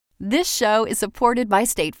This show is supported by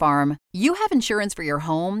State Farm. You have insurance for your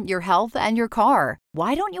home, your health, and your car.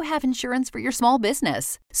 Why don't you have insurance for your small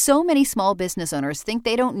business? So many small business owners think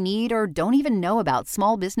they don't need or don't even know about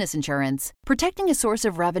small business insurance. Protecting a source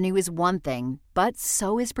of revenue is one thing, but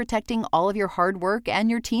so is protecting all of your hard work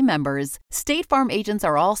and your team members. State Farm agents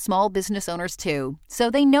are all small business owners too,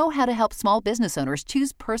 so they know how to help small business owners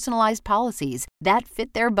choose personalized policies that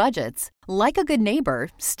fit their budgets. Like a good neighbor,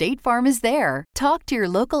 State Farm is there. Talk to your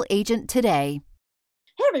local agent today.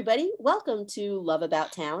 Hey everybody, welcome to Love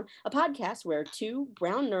About Town, a podcast where two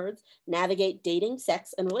brown nerds navigate dating,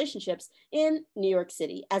 sex, and relationships in New York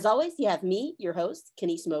City. As always, you have me, your host,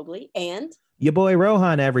 Kenise Mobley, and your boy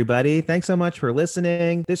Rohan, everybody. Thanks so much for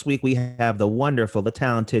listening. This week we have the wonderful, the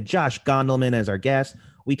talented Josh Gondelman as our guest.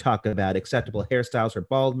 We talk about acceptable hairstyles for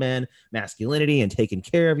bald men, masculinity and taking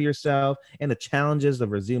care of yourself, and the challenges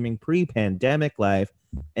of resuming pre-pandemic life.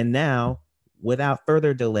 And now, without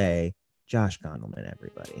further delay, Josh Gondelman,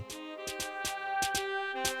 everybody.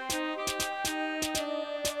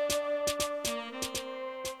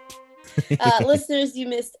 Listeners, you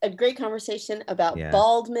missed a great conversation about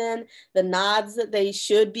bald men, the nods that they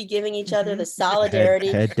should be giving each other, the solidarity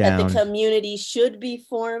head that the community should be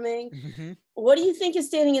forming. Mm-hmm. What do you think is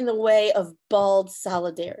standing in the way of bald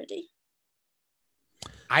solidarity?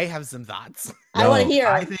 I have some thoughts. I want to hear.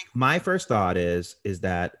 I think my first thought is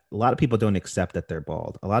that a lot of people don't accept that they're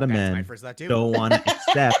bald. A lot of men don't want to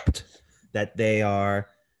accept that they are,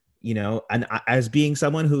 you know, and as being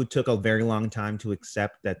someone who took a very long time to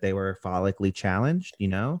accept that they were follically challenged, you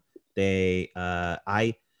know, it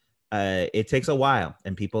takes a while,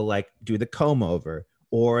 and people like do the comb over,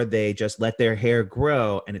 or they just let their hair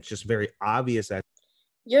grow, and it's just very obvious that.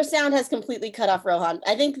 Your sound has completely cut off, Rohan.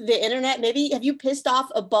 I think the internet, maybe, have you pissed off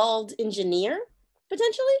a bald engineer,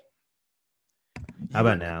 potentially? How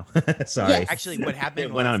about now? Sorry. Yes. Actually, what happened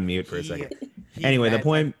it went on mute for a second. Anyway, the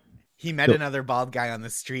point... He met another bald guy on the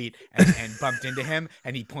street and bumped into him,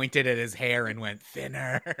 and he pointed at his hair and went,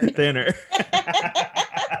 thinner. Thinner.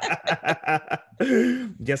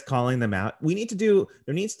 Just calling them out.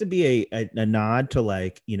 There needs to be a nod to,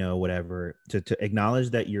 like, you know, whatever, to acknowledge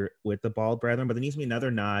that you're with the bald brethren, but there needs to be another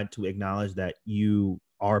nod to acknowledge that you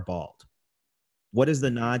are bald. What is the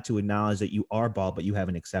nod to acknowledge that you are bald, but you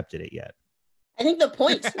haven't accepted it yet? I think the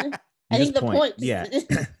point. Yeah.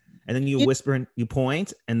 And then you whisper and you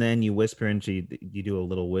point, and then you whisper and you do a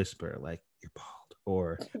little whisper like you're bald.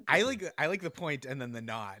 Or I like the point and then the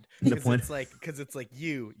nod. The point, because it's like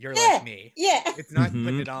you're like me. Yeah. It's not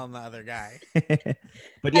putting it all on the other guy.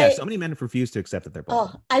 But yeah, so many men refuse to accept that they're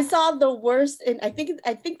bald. Oh, I saw the worst, and I think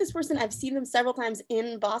this person, I've seen them several times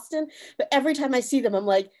in Boston, but every time I see them, I'm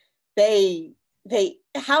like,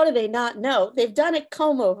 how do they not know? They've done a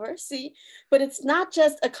comb over, see? But it's not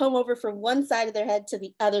just a comb over from one side of their head to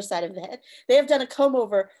the other side of the head. They have done a comb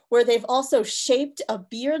over where they've also shaped a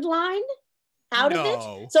beard line out of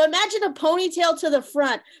it. So imagine a ponytail to the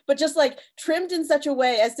front, but just like trimmed in such a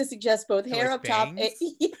way as to suggest both hair up top,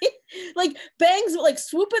 like bangs, like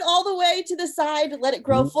swoop it all the way to the side, let it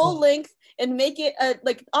grow full length, and make it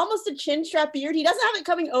like almost a chin strap beard. He doesn't have it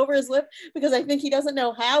coming over his lip because I think he doesn't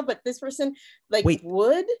know how, but this person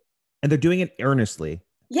would. And they're doing it earnestly.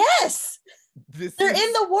 Yes. They're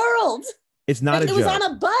in the world. It's not a joke. It was on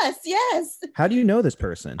a bus, yes. How do you know this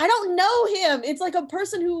person? I don't know him. It's like a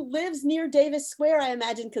person who lives near Davis Square, I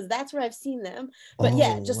imagine, because that's where I've seen them. But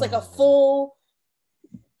like a full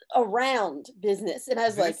around business. And I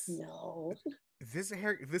was like, no. This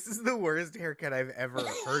is the worst haircut I've ever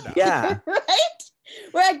heard of. Yeah.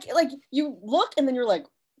 Right? Where you look and then you're like,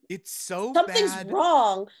 it's so something's bad.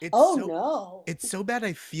 Wrong. No. It's so bad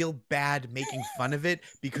I feel bad making fun of it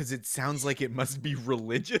because it sounds like it must be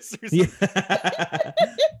religious or something. Yeah.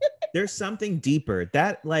 There's something deeper.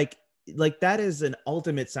 That like that is an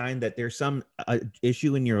ultimate sign that there's some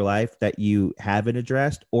issue in your life that you haven't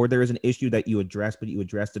addressed, or there is an issue that you addressed, but you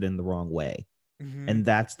addressed it in the wrong way. Mm-hmm. And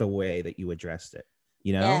that's the way that you addressed it.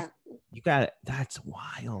 You know? Yeah. You got it. That's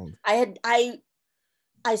wild.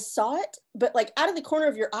 I saw it, but like out of the corner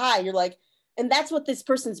of your eye, you're like, and that's what this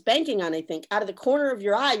person's banking on, I think. Out of the corner of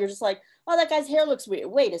your eye, you're just like, oh, that guy's hair looks weird.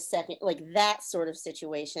 Wait a second. Like that sort of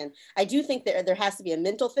situation. I do think there has to be a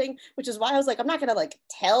mental thing, which is why I was like, I'm not going to like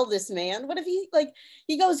tell this man. What if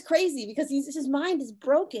he goes crazy because his mind is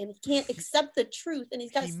broken. He can't accept the truth and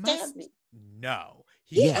he's got to stab me. No.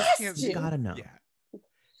 He has to. You got to know. Yeah.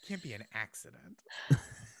 Can't be an accident.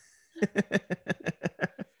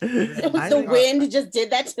 The wind just did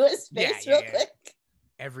that to his face real quick.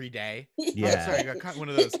 Every day. Yeah. Oh, sorry, I got caught one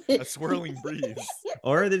of those, a swirling breeze.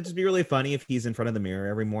 Or it'd just be really funny if he's in front of the mirror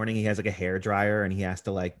every morning. He has like a hair dryer and he has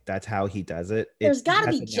to like, that's how he does it. There's got to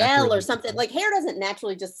has be to gel naturally or something. be- Like hair doesn't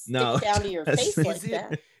naturally just stick No, down to your face doesn't. like Is it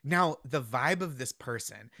that. now the vibe of this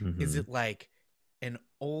person? Is Mhm. it like an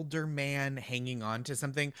older man hanging on to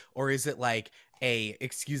something, or is it like a,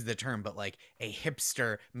 excuse the term, but like a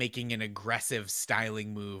hipster making an aggressive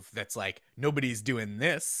styling move that's like nobody's doing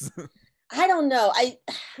this? I don't know.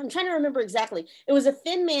 I'm trying to remember exactly. It was a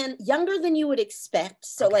thin man, younger than you would expect.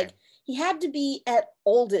 So Okay. like he had to be at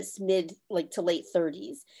oldest mid like to late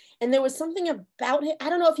 30s. And there was something about him. I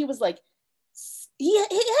don't know if he was like he had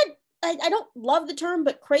I don't love the term,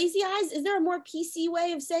 but crazy eyes. Is there a more PC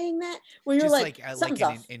way of saying that? Where you're Just like like something's an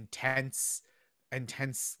off.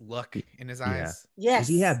 intense look in his Yeah. eyes. Yes. Does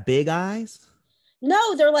he have big eyes?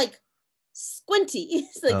 No, they're like squinty.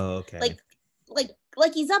 It's like Oh, okay.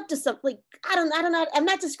 like he's up to something. Like I don't know. I'm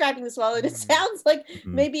not describing this well, and it Mm. sounds like Mhm.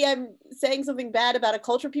 maybe I'm saying something bad about a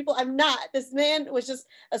culture of people. I'm not. This man was just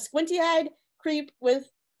a squinty-eyed creep with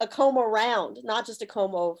a comb around, not just a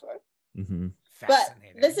comb over. Mhm. But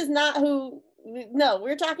Fascinating. this is not who. No,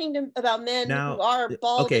 we're talking about men Now, who are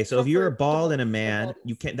bald. Okay, and so if you're a bald comfortable and a with man, baldness.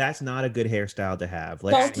 you can't. That's not a good hairstyle to have.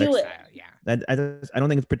 Don't do it. Yeah. I don't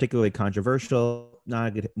think it's particularly controversial. Not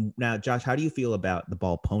a good. Now, Josh, how do you feel about the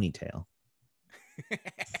bald ponytail?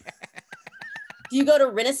 Do you go to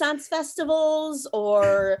Renaissance festivals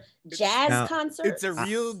or jazz Now, concerts? It's a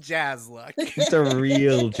real jazz look. It's a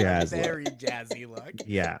real jazz look. Very jazzy look.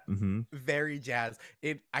 Yeah. Mm-hmm. Very jazz.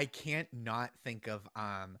 I can't not think of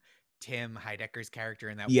Tim Heidecker's character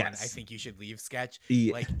in that one. Yes. I think you should leave sketch.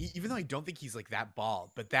 Yeah. Like even though I don't think he's like that bald,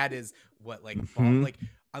 but that is what like Mhm. bald, like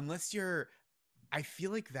unless you're, I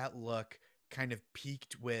feel like that look kind of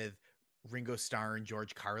peaked with Ringo Starr and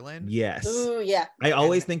George Carlin. Yes. Ooh, yeah. I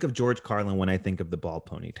always think of George Carlin when I think of the bald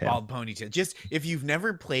ponytail. Bald ponytail. Just if you've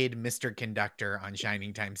never played Mr. Conductor on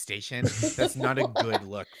Shining Time Station, that's not a good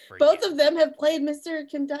look for Both you. of them have played Mr.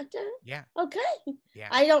 Conductor. Yeah. Okay. Yeah.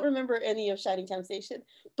 I don't remember any of Shining Time Station,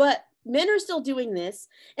 but men are still doing this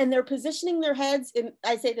and they're positioning their heads in,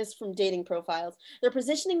 I say this from dating profiles, they're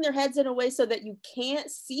positioning their heads in a way so that you can't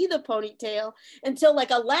see the ponytail until like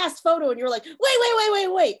a last photo and you're like,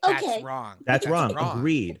 wait. Okay. That's wrong. That's wrong.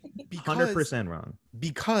 Agreed. Because 100% wrong.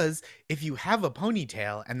 Because if you have a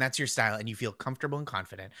ponytail and that's your style and you feel comfortable and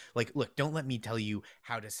confident, like, look, don't let me tell you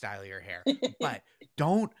how to style your hair, but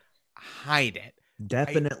don't hide it.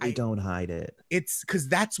 Definitely don't hide it. It's because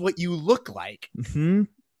that's what you look like. Mhm.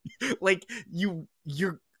 Like you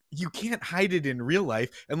can't hide it in real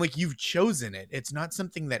life, and like you've chosen it. It's not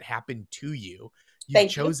something that happened to you. You've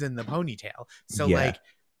Thank you. chosen the ponytail. So Yeah. like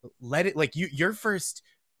let it, like your first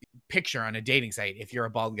picture on a dating site, if you're a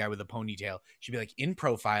bald guy with a ponytail, should be like in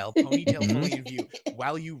profile, ponytail fully in view,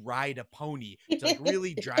 while you ride a pony to like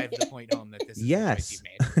really drive the point home that this is the choice Yes.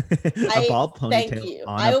 you've made. A bald ponytail. Thank you.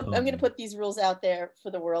 On a I'm pony. going to put these rules out there for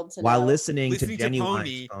the world to while know. listening to Listening to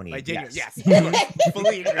Genuine Pony by Genuine. Yes. Yes.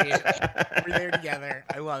 Fully agree. We're there together.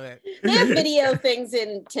 I love it. They have video things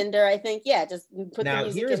in Tinder, I think. Yeah, just put the Now,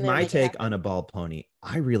 music here's in there. my make it take happen. on a bald pony.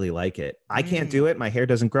 I really like it. I can't do it. My hair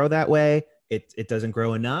doesn't grow that way. It doesn't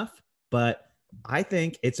grow enough, but I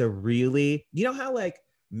think it's a really, you know how like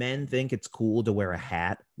men think it's cool to wear a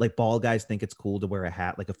hat? Like bald guys think it's cool to wear a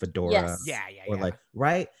hat, like a fedora. Yes. Yeah. Or like,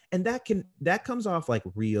 right? And that comes off like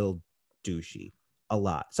real douchey a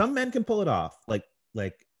lot. Some men can pull it off. Like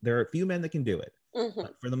there are a few men that can do it. Mhm.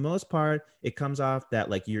 But for the most part, it comes off that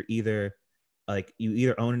like you either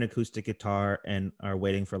own an acoustic guitar and are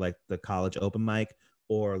waiting for like the college open mic,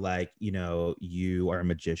 or like, you know, you are a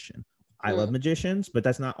magician. I love magicians, but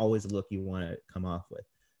that's not always the look you want to come off with.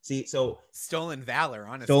 See, so Stolen valor,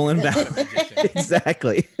 honestly. stolen Not a valor. magician.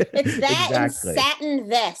 Exactly. It's that Exactly. and satin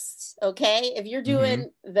vest, okay? If you're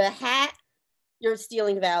doing the hat, you're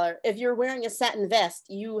stealing valor. If you're wearing a satin vest,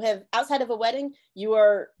 you have, outside of a wedding, you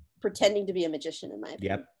are pretending to be a magician, in my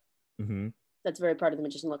opinion. Yep. Mm-hmm. That's very part of the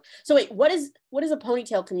magician look. So wait, what does a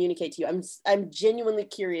ponytail communicate to you? I'm genuinely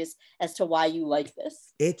curious as to why you like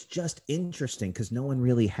this. It's just interesting because no one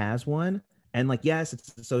really has one. And like, yes,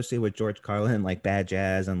 it's associated with George Carlin, like bad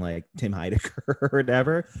jazz and like Tim Heidecker or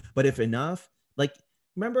whatever. But if enough, like,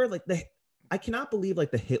 remember, like I cannot believe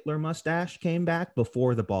like the Hitler mustache came back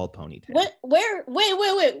before the bald ponytail. What? Wait.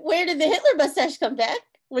 Where did the Hitler mustache come back?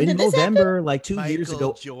 When In did this happen? November, like 2 years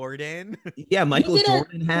Michael ago. Jordan. Yeah, Michael did a-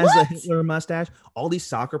 Jordan has what? the Hitler mustache. All these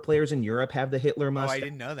soccer players in Europe have the Hitler Oh, mustache. I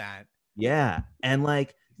didn't know that. Yeah. And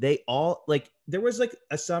like they all like there was like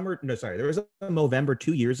there was a November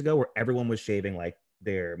 2 years ago where everyone was shaving like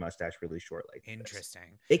their mustache really short like this.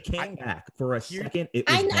 Interesting. It came back for a Here- second. It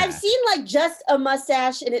was I've back. seen like just a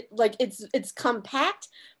mustache and it like it's compact,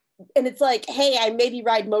 and it's like, hey, I maybe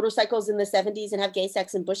ride motorcycles in the 70s and have gay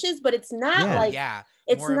sex in bushes, but it's not like,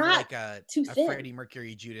 it's more not of like a too Freddie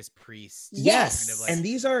Mercury, Judas Priest. Yes. Kind of like, and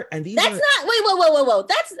these are not, wait, whoa.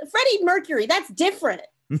 That's Freddie Mercury. That's different.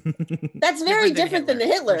 That's very different than the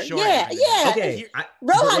Hitler. Sure, yeah. Okay,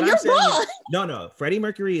 Rohan, you're wrong. No, Freddie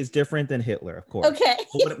Mercury is different than Hitler, of course. Okay.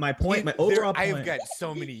 But my point, my overall point. I've got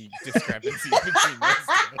so many discrepancies between those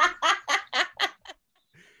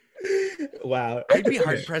two. Wow. I'd be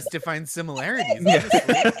hard pressed to find similarities.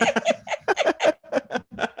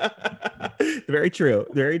 Very true.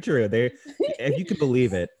 Very true. If you can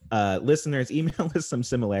believe it, listeners, email us some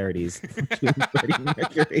similarities between Freddie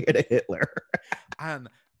Mercury and Hitler.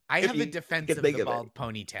 I have a defense of the bald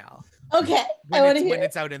ponytail. Okay, I want to hear when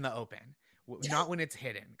it's out in the open, not when it's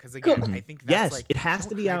hidden. Because again, I think that's yes, it has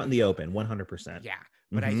to be out in the open, 100%. Yeah,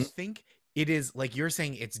 but I think it is, like you're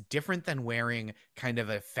saying, it's different than wearing kind of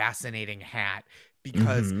a fascinating hat.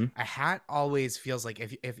 Because a hat always feels like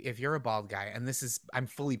if you're a bald guy, and this is, I'm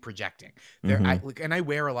fully projecting there, and I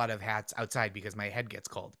wear a lot of hats outside because my head gets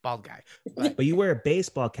cold, bald guy. But you wear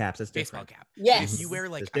baseball caps. That's baseball different. cap. Yes. If you wear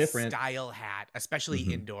like a style hat, especially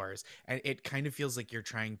indoors, and it kind of feels like you're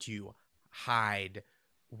trying to hide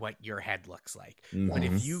what your head looks like. But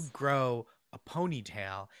if you grow a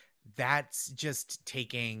ponytail, that's just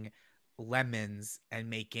taking lemons and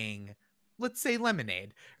making, let's say,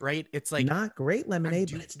 lemonade, right? It's like not great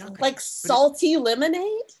lemonade, but it's not like salty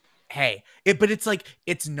lemonade. Hey, but it's like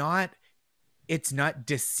it's not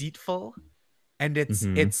deceitful, and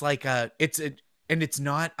it's like it's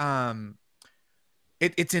not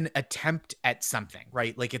it's an attempt at something,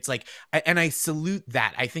 right? Like it's like, and I salute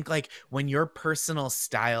that. I think like when your personal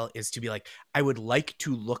style is to be like, I would like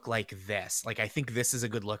to look like this, like I think this is a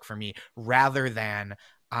good look for me, rather than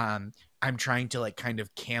I'm trying to like kind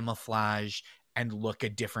of camouflage and look a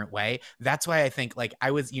different way. That's why I think like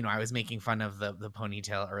I was making fun of the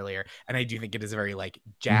ponytail earlier, and I do think it is a very like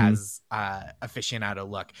jazz aficionado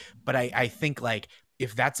look. But I think like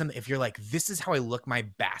if you're like, this is how I look my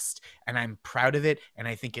best, and I'm proud of it, and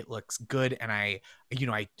I think it looks good, and I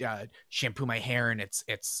shampoo my hair and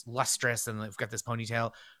it's lustrous, and I've got this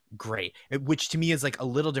ponytail, great. Which to me is like a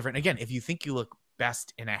little different. Again, if you think you look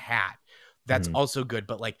best in a hat, that's also good.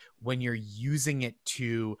 But like when you're using it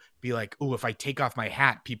to be like, oh, if I take off my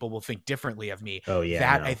hat, people will think differently of me. Oh yeah.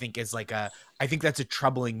 That I think is like I think that's a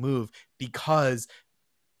troubling move, because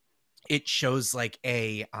it shows like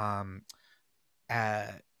an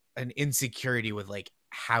insecurity with like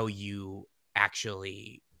how you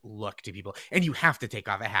actually look to people. And you have to take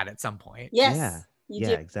off a hat at some point. Yes. Yeah,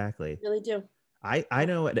 do. exactly. You really do. I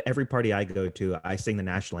know at every party I go to, I sing the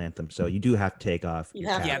national anthem, so you do have to take off your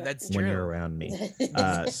cap. Yeah, that's when true. you're around me.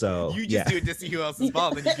 So you just do it to see who else is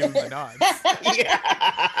bald, and you give them the nods.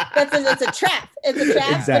 That's a trap. It's a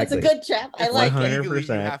trap. Exactly. But it's a good trap. I like 100%. it.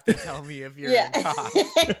 You have to tell me if you're in top.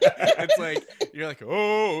 It's like you're like,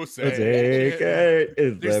 oh, say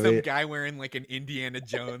it. There's some guy wearing like an Indiana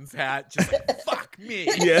Jones hat, just like, fuck me.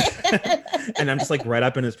 Yeah. And I'm just like right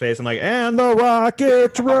up in his face. I'm like, and the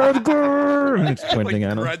rocket's red glare. Pointing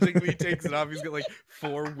at him. Grudgingly takes it off. He's got like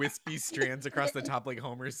 4 wispy strands across the top, like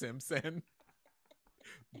Homer Simpson.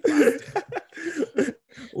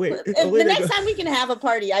 Wait, the next time we can have a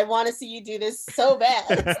party, I want to see you do this so bad.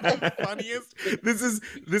 It's the funniest.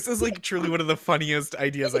 This is like truly one of the funniest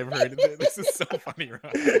ideas I've heard. This is so funny,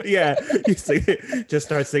 Ron. Yeah, you just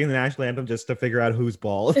start singing the national anthem just to figure out who's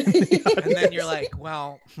bald. And then you're like,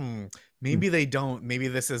 well, maybe they don't. Maybe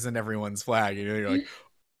this isn't everyone's flag. And you're like,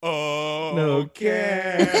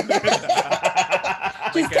 okay.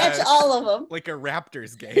 Just catch all of them. Like a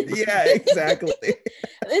Raptors game. Yeah, exactly.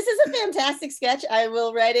 This is a fantastic sketch. I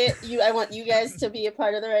will write it. I want you guys to be a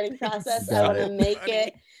part of the writing process. I want to make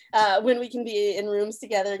it when we can be in rooms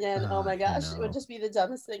together again. Oh my gosh, it would just be the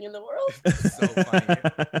dumbest thing in the world. So funny.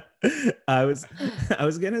 I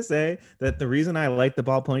was gonna say that the reason I like the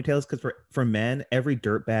bald ponytail is because for men, every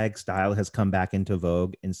dirtbag style has come back into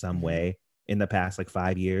vogue in some way in the past like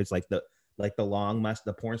 5 years. Like the long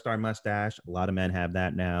the porn star mustache. A lot of men have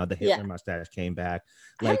that now. The Hitler mustache came back.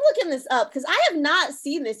 I'm looking this up because I have not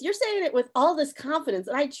seen this. You're saying it with all this confidence,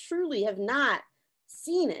 and I truly have not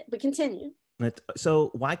seen it. But continue.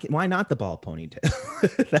 So why not the bald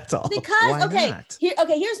ponytail? That's all. Because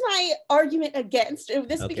here's my argument against.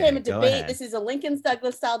 This became a debate. This is a Lincoln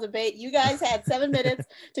Douglas style debate. You guys had 7 minutes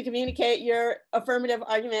to communicate your affirmative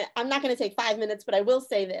argument. I'm not going to take 5 minutes, but I will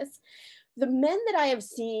say this: the men that I have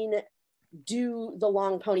seen do the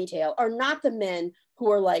long ponytail are not the men who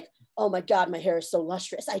are like, oh my God, my hair is so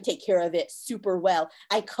lustrous. I take care of it super well.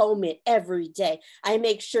 I comb it every day. I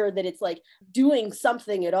make sure that it's like doing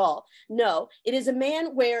something at all. No, it is a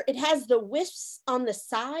man where it has the wisps on the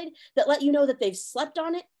side that let you know that they've slept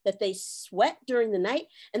on it, that they sweat during the night,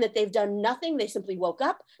 and that they've done nothing. They simply woke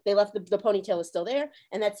up, they left the ponytail is still there,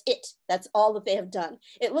 and that's it. That's all that they have done.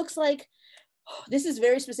 It looks like, this is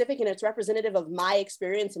very specific and it's representative of my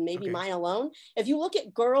experience and maybe mine alone. If you look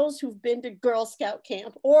at girls who've been to Girl Scout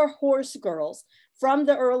camp or horse girls from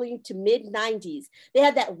the early to mid 90s, they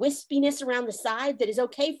had that wispiness around the side that is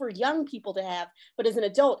okay for young people to have, but as an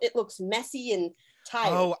adult, it looks messy and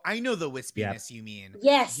tired. Oh, I know the wispiness you mean.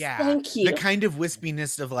 Yes, thank you. The kind of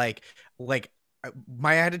wispiness of like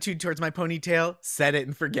my attitude towards my ponytail, set it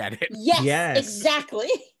and forget it. Yes. Exactly.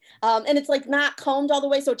 And it's like not combed all the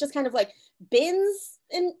way, so it just kind of like bends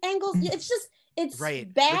in angles. It's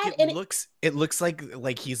right. bad. Like it looks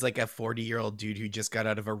like he's like a 40-year-old dude who just got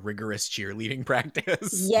out of a rigorous cheerleading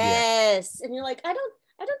practice. Yes. And you're like, I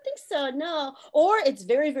don't think so, no. Or it's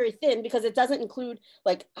very, very thin because it doesn't include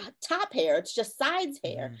like top hair, it's just sides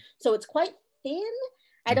hair. So it's quite thin.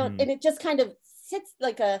 And it just kind of sits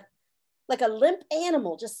like a limp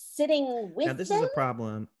animal just sitting with Now, this them. is a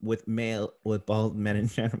problem with bald men in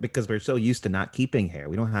general because we're so used to not keeping hair.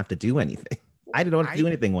 We don't have to do anything. I don't have to do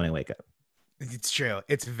anything when I wake up. It's true.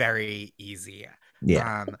 It's very easy.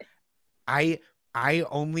 Yeah. I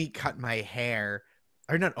only cut my hair,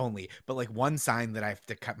 or not only, but like one sign that I have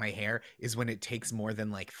to cut my hair is when it takes more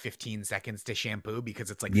than like 15 seconds to shampoo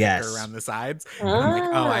because it's like thicker around the sides. And I'm like,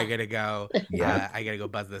 oh, I gotta go. I gotta go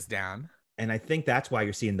buzz this down. And I think that's why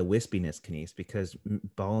you're seeing the wispiness, Kenice, because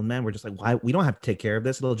bald men were just like, why? We don't have to take care of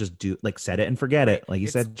this. It'll just do like set it and forget it. Like you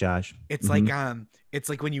said, Josh. It's it's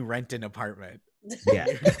like when you rent an apartment. Yeah.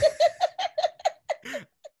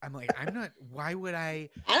 I'm like, why would I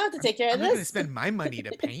don't have to take care of this. I'm not going to spend my money to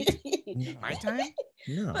paint my time.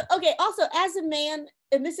 No. But okay, also as a man,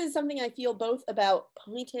 and this is something I feel both about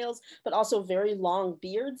ponytails, but also very long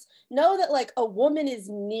beards, know that like a woman is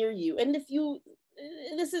near you. And if you're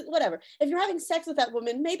having sex with that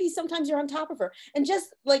woman, maybe sometimes you're on top of her, and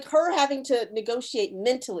just like her having to negotiate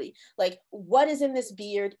mentally, like what is in this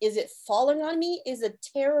beard? Is it falling on me? Is a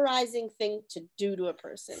terrorizing thing to do to a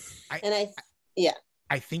person.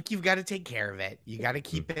 I think you've got to take care of it. You got to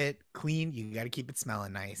keep it clean. You got to keep it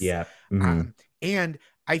smelling nice. Yeah. And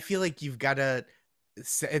I feel like it's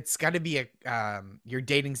got to be your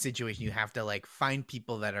dating situation. You have to like find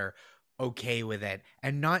people that are okay with it,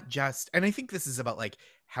 and not just, and I think this is about like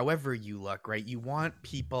however you look, right? You want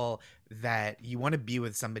people that you want to be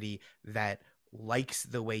with somebody that likes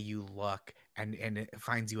the way you look and it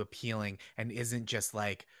finds you appealing and isn't just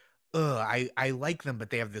like, I like them, but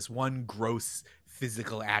they have this one gross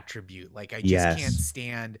physical attribute. Like I just can't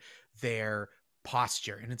stand their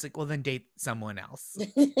posture. And it's like, well, then date someone else.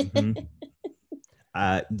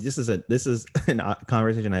 This is a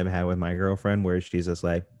conversation I've had with my girlfriend where she's just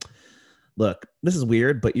like, look, this is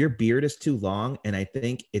weird, but your beard is too long. And I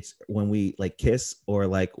think it's when we like kiss or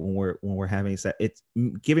like when we're having sex, it's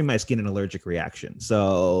giving my skin an allergic reaction.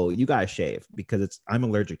 So you gotta shave because I'm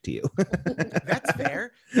allergic to you. That's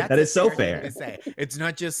fair. That is so fair. To say. It's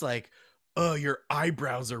not just like, oh, your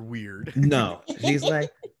eyebrows are weird. No, she's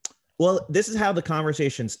like, well, this is how the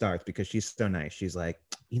conversation starts because she's so nice. She's like,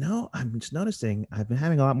 I'm just noticing I've been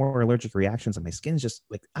having a lot more allergic reactions and my skin's just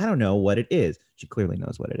like, I don't know what it is. She clearly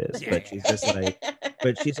knows what it is, but she's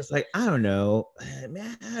just like, I don't know,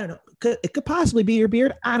 man, I don't know. It could possibly be your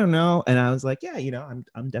beard. I don't know. And I was like, yeah,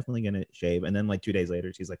 I'm definitely going to shave. And then like 2 days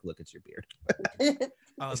later, she's like, look, it's your beard.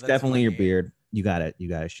 It's definitely your beard. You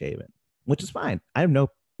gotta shave it, which is fine. I have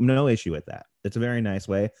no issue with that. It's a very nice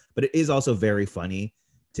way, but it is also very funny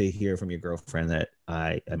to hear from your girlfriend that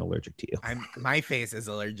I am allergic to you. My face is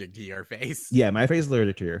allergic to your face. Yeah, my face is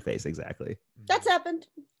allergic to your face. Exactly. That's happened.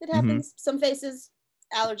 It happens. Some faces,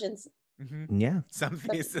 allergens. Yeah. Some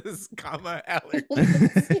faces, allergens.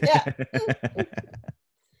 Yeah.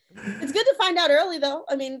 It's good to find out early, though.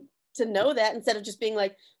 I mean, to know that instead of just being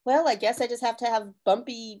like, well, I guess I just have to have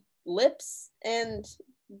bumpy lips and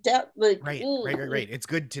right. It's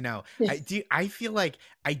good to know. I feel like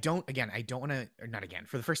I don't want to, or not again,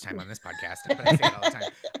 for the first time on this podcast, but I say it all the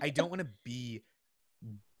time. I don't want to be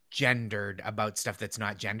gendered about stuff that's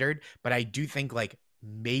not gendered, but I do think like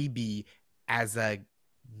maybe as a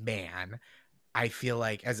man, I feel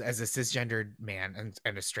like as a cisgendered man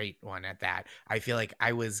and a straight one at that, I feel like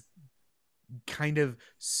I was kind of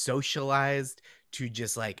socialized to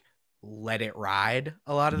just like let it ride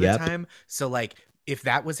a lot of the time. So like if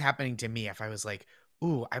that was happening to me, if I was like,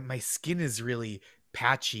 ooh, my skin is really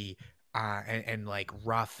patchy and like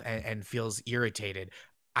rough and feels irritated,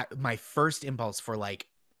 my first impulse for like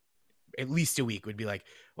at least a week would be like,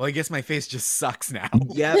 well, I guess my face just sucks now.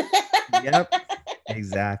 Yep. Yep.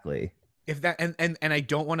 Exactly. If that and I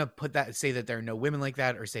don't want to say that there are no women like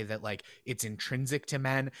that or say that like it's intrinsic to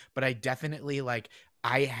men, but I definitely like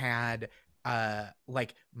I had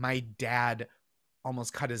like my dad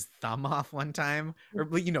almost cut his thumb off one time, or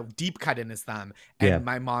deep cut in his thumb, and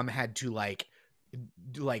my mom had to like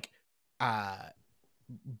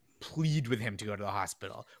plead with him to go to the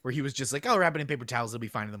hospital, where he was just like, oh, wrap it in paper towels, it'll be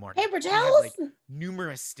fine in the morning. Paper towels? Had, like,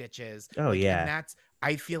 numerous stitches. Oh, like, yeah. And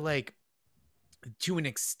I feel like to an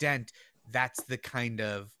extent that's the kind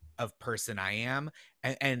of person I am,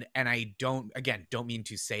 and I don't mean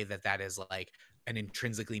to say that is like an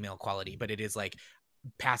intrinsically male quality, but it is like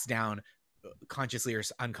passed down consciously or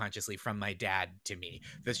unconsciously from my dad to me.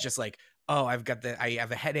 That's just like, oh, I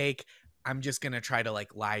have a headache, I'm just gonna try to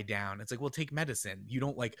like lie down. It's like, well, take medicine. You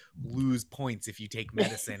don't like lose points if you take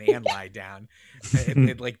medicine and lie down.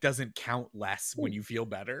 It like doesn't count less when you feel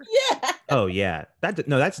better. Yeah. Oh yeah,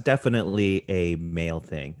 that's definitely a male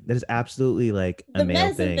thing. That is absolutely like a male thing. The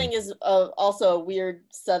medicine thing is also a weird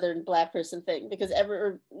Southern Black person thing, because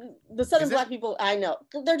the Southern Black people I know,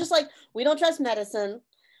 they're just like, we don't trust medicine.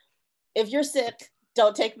 If you're sick,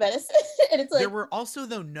 don't take medicine. And it's like, there were also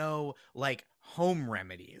though no like home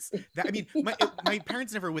remedies. That, I mean, my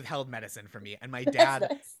parents never withheld medicine from me, and my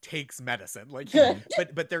dad takes medicine. Like,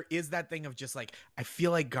 but there is that thing of just like, I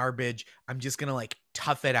feel like garbage, I'm just gonna like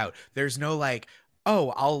tough it out. There's no like,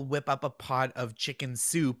 oh, I'll whip up a pot of chicken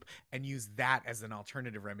soup and use that as an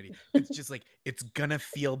alternative remedy. It's just like, it's gonna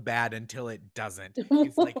feel bad until it doesn't.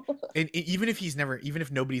 It's like, and even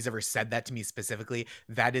if nobody's ever said that to me specifically,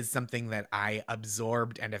 that is something that I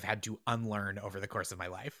absorbed and have had to unlearn over the course of my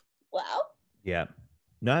life. Wow. Yeah.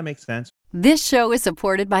 No, that makes sense. This show is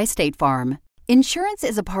supported by State Farm. Insurance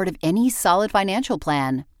is a part of any solid financial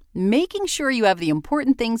plan. Making sure you have the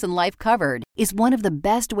important things in life covered is one of the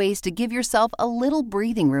best ways to give yourself a little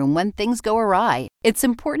breathing room when things go awry. It's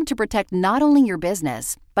important to protect not only your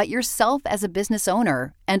business, but yourself as a business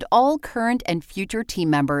owner and all current and future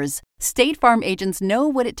team members. State Farm agents know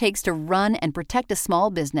what it takes to run and protect a small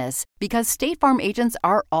business, because State Farm agents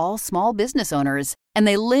are all small business owners, and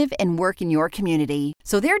they live and work in your community.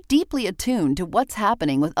 So they're deeply attuned to what's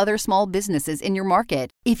happening with other small businesses in your market.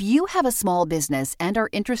 If you have a small business and are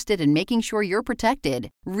interested in making sure you're protected,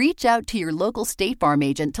 reach out to your local State Farm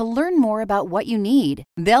agent to learn more about what you need.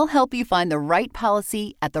 They'll help you find the right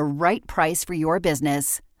policy at the right price for your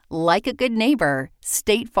business. Like a good neighbor,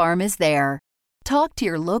 State Farm is there. Talk to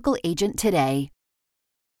your local agent today.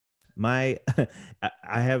 I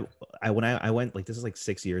went, like, this is like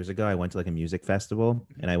 6 years ago, I went to like a music festival,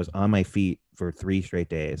 and I was on my feet for 3 straight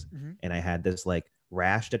days, and I had this like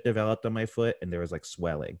rash that developed on my foot, and there was like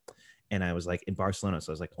swelling, and I was like in Barcelona,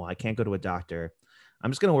 so I was like, well, I can't go to a doctor.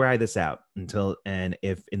 I'm just gonna ride this out and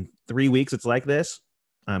if in 3 weeks it's like this,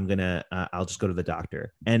 I'll just go to the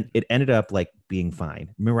doctor. And it ended up like being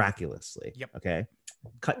fine, miraculously. Yep. Okay.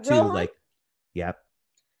 Cut to Rohan? like, yep.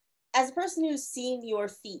 As a person who's seen your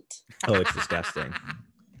feet. Oh, it's disgusting.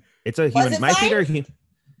 It's a human. My feet are a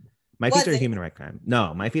human rights crime.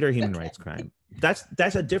 No, my feet are a human rights crime.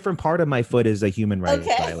 That's a different part of my foot is a human rights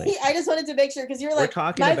violation. I just wanted to make sure, because you were like,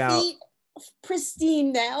 my feet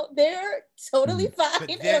pristine now. They're totally fine.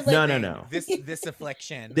 This, no. This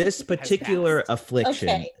affliction. This particular affliction.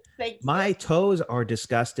 Okay, thank you. My toes are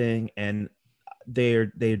disgusting, and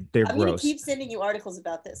they're I'm gross. gonna keep sending you articles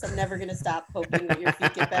about this. I'm never gonna stop hoping that your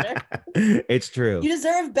feet get better. It's true. You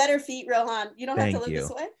deserve better feet, Rohan. You don't have to live this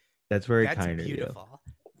way. That's very kind of you.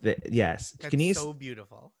 Yes. That's so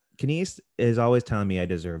beautiful. Kenise is always telling me I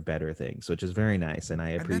deserve better things, which is very nice, and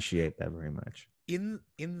I appreciate that very much. In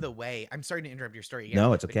the way, I'm sorry to interrupt your story again.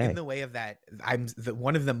 No, it's okay. In the way of that,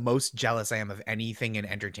 one of the most jealous I am of anything in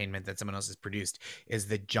entertainment that someone else has produced is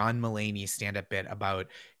the John Mulaney stand-up bit about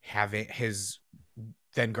having his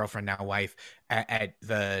then girlfriend, now wife, at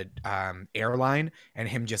the airline, and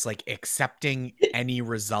him just like accepting any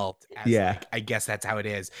result as, like, I guess that's how it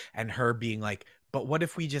is, and her being like, but what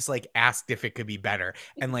if we just like asked if it could be better?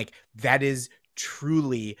 And like, that is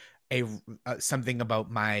truly something about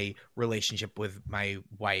my relationship with my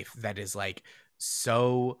wife that is like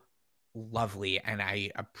so lovely, and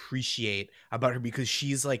I appreciate about her, because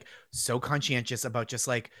she's like so conscientious about just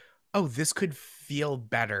like, oh, this could feel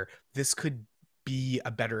better, this could be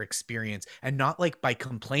a better experience, and not like by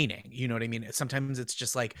complaining, you know what I mean? Sometimes it's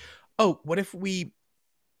just like, oh, what if we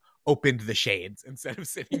opened the shades instead of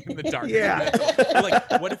sitting in the dark?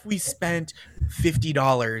 Like, what if we spent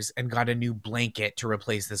 $50 and got a new blanket to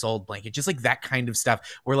replace this old blanket? Just like that kind of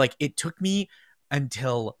stuff, where like it took me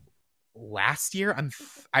until last year.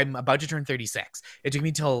 I'm about to turn 36. It took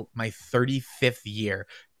me till my 35th year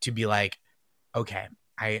to be like, okay,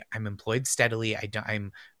 I'm employed steadily.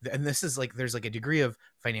 And this is like, there's like a degree of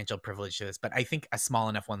financial privilege to this, but I think a small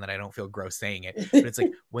enough one that I don't feel gross saying it. But it's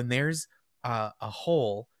like when there's a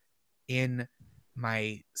hole in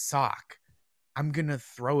my sock, I'm gonna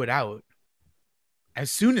throw it out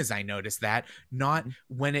as soon as I notice that, not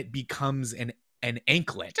when it becomes an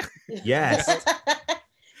anklet. Yes.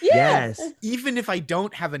 Yes. Yes. Even if I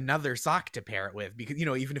don't have another sock to pair it with, because, you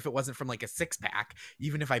know, even if it wasn't from like a 6-pack,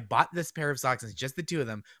 even if I bought this pair of socks and it's just the two of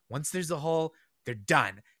them, once there's a hole, they're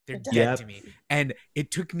done. They're dead Yep. to me. And it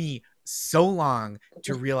took me so long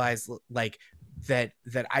to realize like that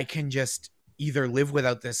I can just either live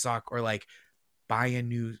without this sock or like buy a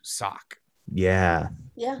new sock. Yeah.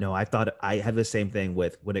 Yeah. No, I thought I have the same thing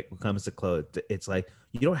with when it comes to clothes. It's like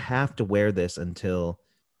you don't have to wear this until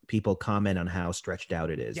people comment on how stretched out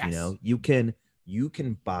it is. Yes. You know, you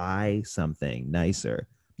can buy something nicer.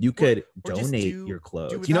 You could or just donate do your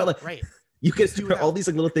clothes. without, You know, like right. you could Just do do all without. these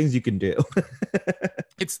like little things you can do.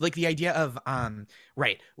 It's like the idea of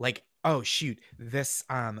right, like, oh shoot, this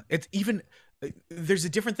it's even there's a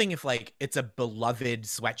different thing if like it's a beloved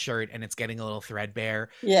sweatshirt and it's getting a little threadbare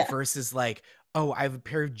Yeah. versus like, oh, I have a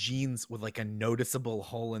pair of jeans with like a noticeable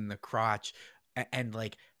hole in the crotch, and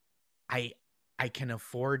like I can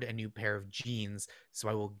afford a new pair of jeans, so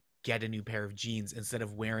I will get a new pair of jeans instead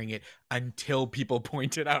of wearing it until people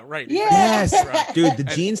point it out. Right. Yes. Dude, the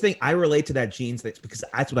jeans thing, I relate to that jeans thing because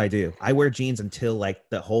that's what I do. I wear jeans until like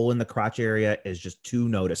the hole in the crotch area is just too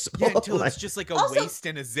noticeable. Yeah, until Like, it's just like a Also- waist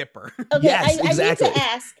and a zipper. Okay, Yes, I exactly. need to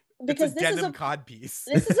ask because It's a this is denim a codpiece.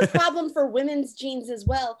 this is a problem for women's jeans as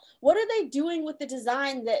well. What are they doing with the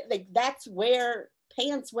design that like that's where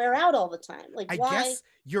pants wear out all the time? Like I why? guess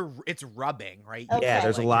it's rubbing, right? Okay. Yeah,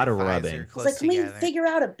 there's a lot your of thighs rubbing. are It's close like, can we together. figure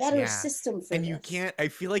out a better Yeah. system for And this? you can't, I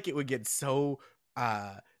feel like it would get so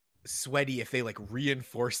sweaty if they like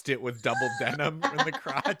reinforced it with double denim in the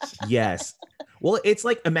crotch. yes. Well, it's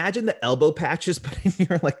like imagine the elbow patches, but in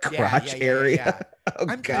your like Yeah, crotch yeah, area. yeah. Oh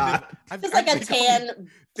I'm God. It's like a they call me- tan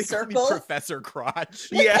they call me circle. Professor Crotch.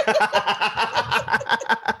 Yeah.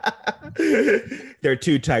 There are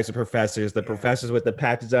two types of professors: the professors with the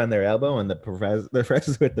patches on their elbow, and the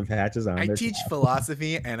professors with the patches on I their. teach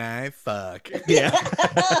philosophy and I fuck. Yeah.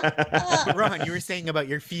 Ron, you were saying about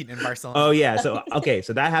your feet in Barcelona. Oh yeah. So okay,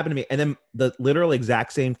 so that happened to me, and then the literal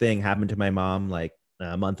exact same thing happened to my mom like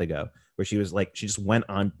a month ago, where she was like, she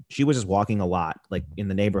was just walking a lot, like in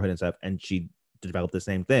the neighborhood and stuff, and she developed the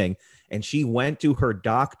same thing, and she went to her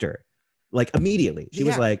doctor, like immediately. She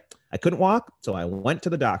was Yeah. like, I couldn't walk, so I went to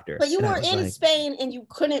the doctor. But you And I were was in like, Spain and you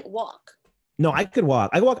couldn't walk. No, I could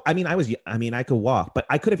walk. I could walk, but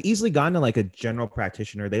I could have easily gone to like a general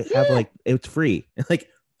practitioner. They have Yeah. like, it's free. Like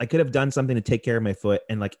I could have done something to take care of my foot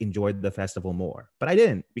and like enjoyed the festival more, but I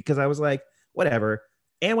didn't because I was like, whatever.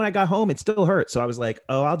 And when I got home, it still hurt. So I was like,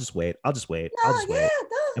 oh, I'll just wait. I'll just wait. No, No. no.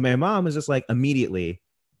 And my mom was just like, immediately,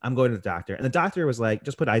 I'm going to the doctor. And the doctor was like,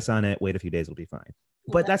 just put ice on it. Wait a few days. It'll be fine.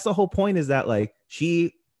 But Okay. that's the whole point is that like,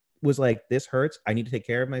 she was like, this hurts. I need to take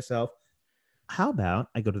care of myself. How about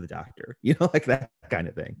I go to the doctor? You know, like that kind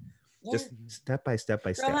of thing. Yeah. Just step by step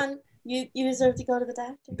by step. Rohan, you deserve to go to the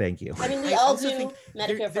doctor. Thank you. I mean, we I all also do think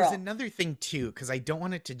Medicare for there's all. another thing too, because I don't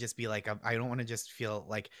want it to just be like I don't want to just feel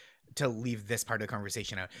like to leave this part of the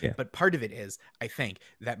conversation out. Yeah. But part of it is I think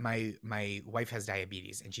that my wife has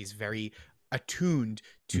diabetes and she's very attuned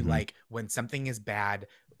to Mhm. like when something is bad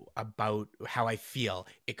about how I feel,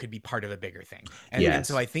 it could be part of a bigger thing. And Yes.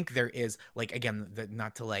 so I think there is like, again,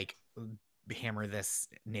 not to like hammer this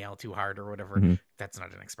nail too hard or whatever. Mhm. That's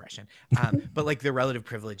not an expression. But like the relative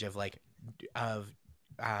privilege of like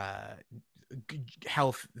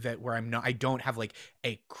health that where I don't have like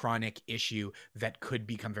a chronic issue that could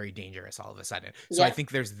become very dangerous all of a sudden. So I Yeah.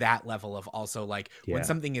 think there's that level of also like Yeah. when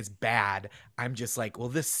something is bad, I'm just like, well,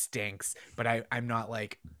 this stinks, but I'm not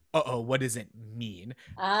like, what does it mean?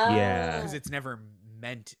 Yeah. Because it's never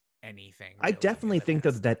meant anything. I really definitely in the think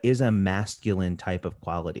past. that is a masculine type of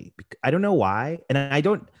quality. I don't know why. And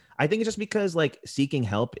I think it's just because like seeking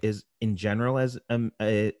help is in general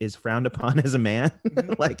is frowned upon as a man.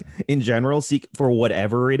 Mhm. Like in general, seek for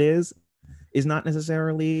whatever it is not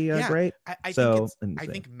necessarily Yeah. great. I So, think I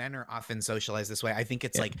think men are often socialized this way. I think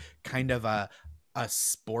it's Yeah. like kind of a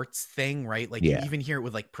sports thing, right? Like Yeah. you even hear it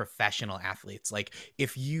with like professional athletes. Like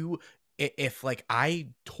if like I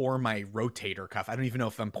tore my rotator cuff, I don't even know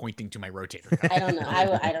if I'm pointing to my rotator cuff. I don't know. I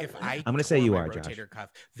don't If know. I'm gonna say tore you my are, Josh. rotator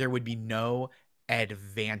cuff, there would be no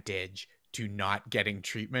advantage to not getting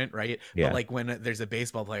treatment, right? Yeah. But like when there's a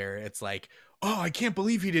baseball player, it's like, oh, I can't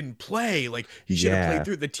believe he didn't play. Like he should have played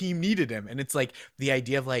through. The team needed him. And it's like the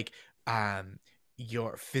idea of like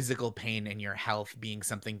your physical pain and your health being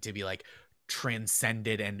something to be like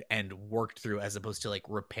transcended and worked through, as opposed to like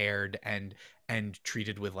repaired and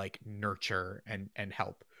treated with like nurture and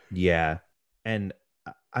help. Yeah. And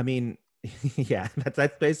I mean, yeah,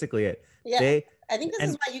 that's basically it. Yeah. I think this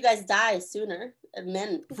is why you guys die sooner,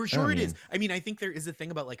 men. For sure it is. I mean, I think there is a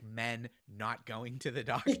thing about like men not going to the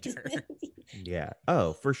doctor. Yeah.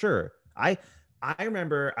 Oh, for sure. I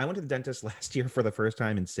remember I went to the dentist last year for the first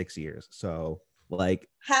time in 6 years. So like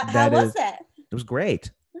how was that? It was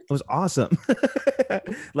great. It was awesome.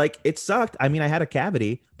 Like it sucked. I mean, I had a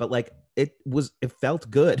cavity, but like it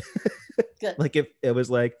felt good. Good. Like it was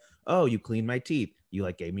like, oh, you cleaned my teeth. You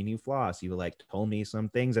like gave me new floss. You like told me some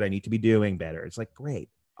things that I need to be doing better. It's like, great.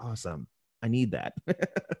 Awesome. I need that. But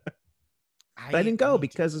I didn't go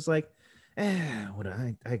because it's like, I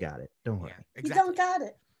got it. Don't worry. Yeah, exactly. You don't got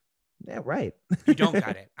it. Yeah, right. You don't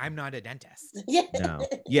got it. I'm not a dentist. Yeah. No.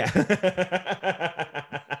 Yeah.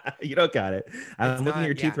 You don't got it. I'm looking at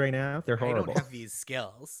your teeth right now. They're horrible. I don't have these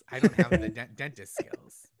skills. I don't have the dentist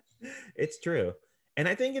skills. It's true. And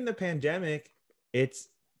I think in the pandemic, do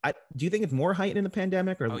you think it's more height in the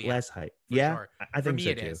pandemic or less height? Yeah, sure. I think for me so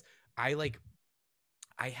it too. is.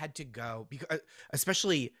 I had to go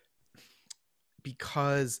especially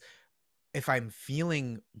because if I'm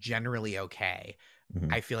feeling generally okay,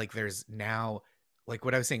 I feel like there's now, like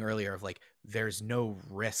what I was saying earlier, of like there's no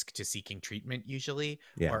risk to seeking treatment usually,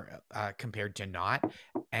 or compared to not,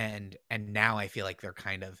 and now I feel like there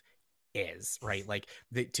kind of is, right? Like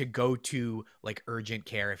to go to like urgent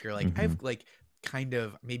care if you're like I've like kind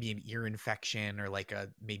of maybe an ear infection or like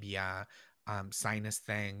maybe a sinus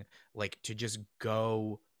thing, like to just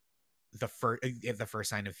go the first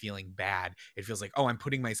sign of feeling bad, it feels like, oh, I'm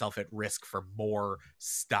putting myself at risk for more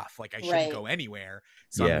stuff. Like I shouldn't go anywhere.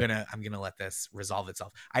 So I'm gonna let this resolve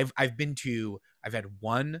itself. I've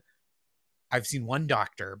seen one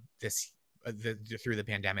doctor through the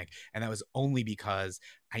pandemic, and that was only because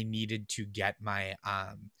I needed to get my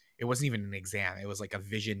it wasn't even an exam. It was like a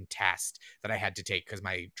vision test that I had to take because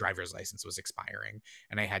my driver's license was expiring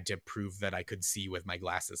and I had to prove that I could see with my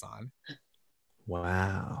glasses on.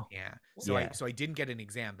 Wow. Yeah. So I didn't get an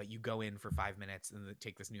exam, but you go in for 5 minutes and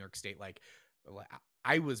take this New York State, like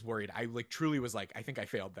I was worried. I like truly was like, I think I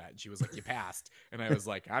failed that. And she was like, you passed. And I was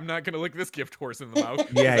like, I'm not going to lick this gift horse in the mouth.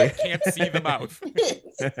 I can't see the mouth.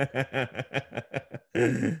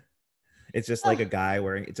 It's just like a guy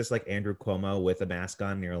it's just like Andrew Cuomo with a mask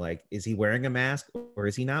on. And you're like, is he wearing a mask or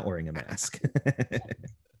is he not wearing a mask?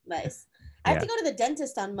 Nice. I have to go to the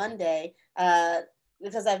dentist on Monday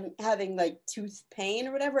because I'm having like tooth pain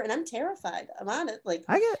or whatever. And I'm terrified. I'm on it. Like,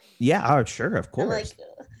 oh, sure. Of course. Like,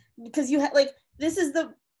 because you have like, this is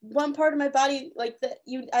the one part of my body like that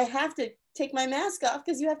I have to take my mask off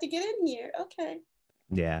because you have to get in here. Okay.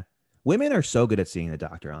 Yeah. Women are so good at seeing the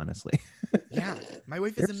doctor, honestly. Yeah. My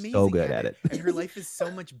wife is amazing. So good at it. And her life is so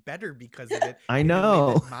much better because of it. I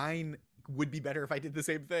know. Mine would be better if I did the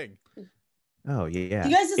same thing. Oh, yeah.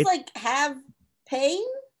 You guys just like have pain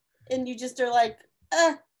and you just are like,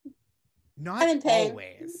 not I'm in pain.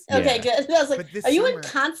 Always. Okay, good. I was like, are you in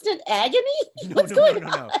constant agony? What's going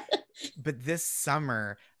on? But this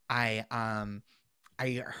summer, I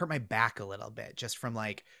hurt my back a little bit just from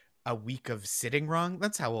like a week of sitting wrong.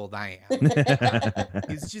 That's how old I am.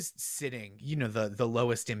 It's just sitting, the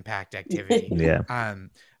lowest impact activity. Yeah.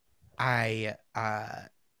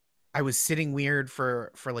 I was sitting weird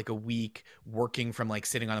for like a week, working from like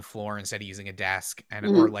sitting on the floor instead of using a desk, and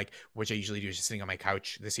or like, which I usually do, is just sitting on my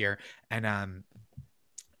couch this year. And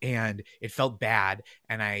it felt bad.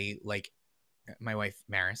 And I like, my wife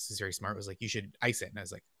Maris is very smart, was like, you should ice it. And I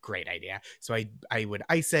was like, great idea. So I would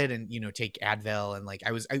ice it and take Advil, and like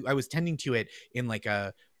I was tending to it in like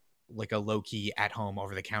a low key at home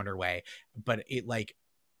over the counter way, but it like,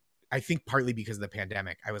 I think partly because of the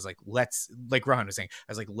pandemic, I was like, like Rohan was saying,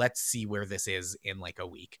 I was like, let's see where this is in like a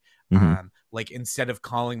week. Like instead of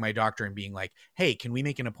calling my doctor and being like, hey, can we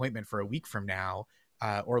make an appointment for a week from now?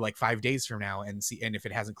 Or like 5 days from now and see, and if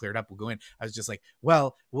it hasn't cleared up, we'll go in. I was just like,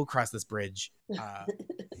 well, we'll cross this bridge.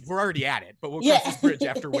 We're already at it, but we'll cross this bridge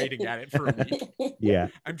after waiting at it for a week. Yeah.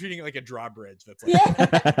 I'm treating it like a drawbridge. That's like,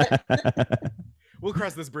 we'll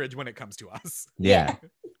cross this bridge when it comes to us. Yeah.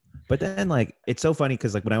 But then like, it's so funny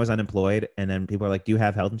because like when I was unemployed and then people are like, do you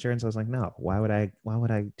have health insurance? I was like, no, why would I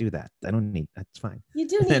do that? I don't need, that's fine. You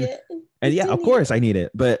do need it. And yeah, of course I need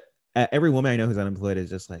it. But every woman I know who's unemployed is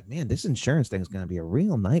just like, man, this insurance thing is going to be a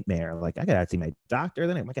real nightmare. Like, I got to see my doctor,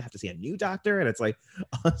 then I might have to see a new doctor. And it's like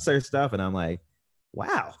all this sort of stuff. And I'm like,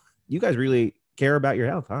 wow, you guys really care about your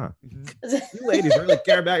health, huh? Mhm. You ladies really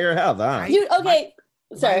care about your health, huh?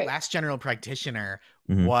 Sorry. My last general practitioner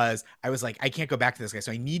Mhm. I was like, I can't go back to this guy,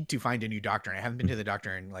 so I need to find a new doctor. And I haven't been to the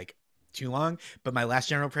doctor in like too long, but my last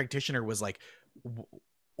general practitioner was like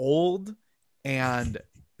old and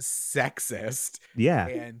sexist Yeah.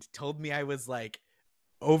 and told me I was like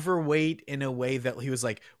overweight in a way that he was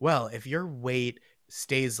like, well, if your weight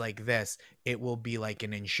stays like this, it will be like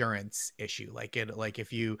an insurance issue. Like it, like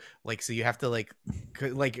if you like, so you have to like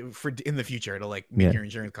for in the future, it'll like make Yeah. your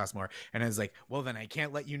insurance cost more. And I was like, well, then I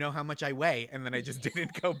can't let you know how much I weigh. And then I just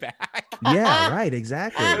didn't go back. Yeah, right.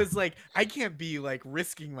 Exactly. I was like, I can't be like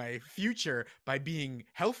risking my future by being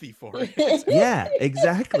healthy for it. Yeah,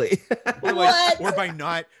 exactly. Or like,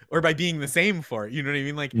 What? or by being the same for it. You know what I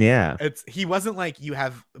mean? Like, Yeah. he wasn't like, you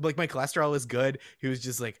have like, my cholesterol is good. He was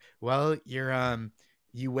just like, well,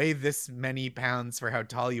 you weigh this many pounds for how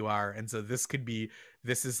tall you are, and so this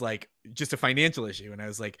is like just a financial issue. And I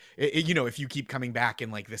was like, if you keep coming back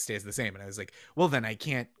and like this stays the same. And I was like, well, then I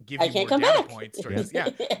can't give you more come data back. points towards this. Yeah,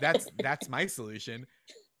 that's my solution.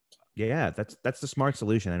 Yeah, that's the smart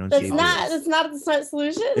solution. I don't That's see not. That's not the smart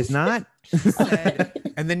solution. It's not.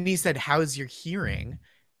 And then he said, how's your hearing?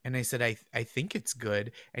 And I said, I think it's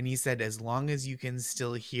good. And he said, as long as you can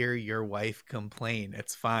still hear your wife complain,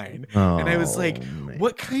 it's fine. And I was like, man.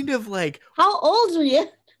 what kind of like, How old are you?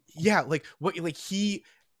 yeah, like what, like he's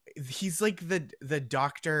like the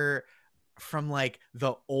doctor from like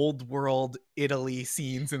the old world Italy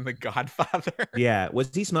scenes in The Godfather. Yeah. Was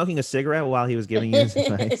he smoking a cigarette while he was giving you his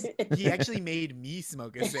advice? He actually made me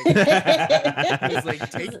smoke a cigarette. He was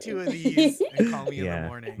like, take 2 of these and call me in the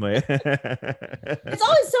morning. It's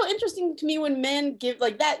always so interesting to me when men give,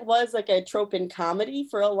 like, that was like a trope in comedy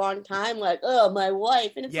for a long time, like, oh, my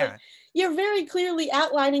wife. And it's like, you're very clearly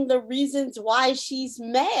outlining the reasons why she's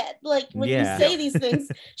mad. Like, when you say these things,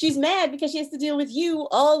 she's mad because she has to deal with you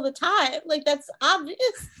all the time. Like, that's obvious.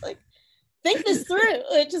 Like, think this through.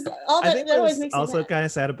 It just all that, that always makes me also mad. kind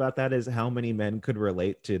of sad about that is how many men could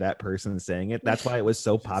relate to that person saying it. That's why it was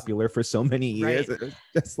so popular for so many years. Right. It was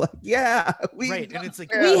just like, yeah, and it's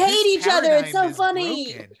like, we hate each other. It's so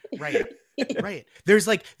funny. Broken. Right.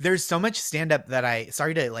 There's so much stand-up that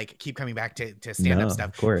sorry to like keep coming back to stand-up stuff.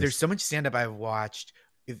 Of course. There's so much stand-up I've watched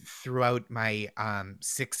throughout my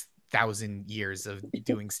 6,000 years of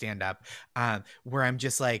doing stand-up, where I'm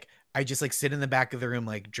just like, I just like sit in the back of the room,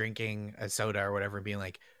 like drinking a soda or whatever, being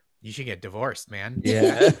like, you should get divorced, man.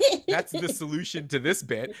 Yeah. That's the solution to this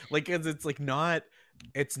bit. Like, 'cause it's like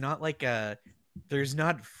it's not like there's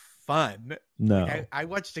not fun. No. Like, I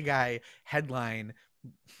watched a guy headline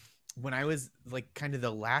when I was like, kind of the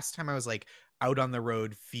last time I was like out on the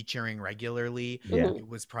road featuring regularly. Yeah. It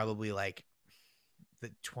was probably like the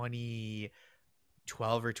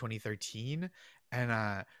 2012 or 2013.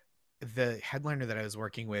 And the headliner that I was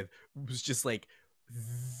working with was just like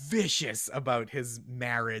vicious about his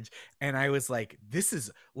marriage. And I was like, this is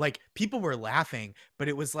like, people were laughing, but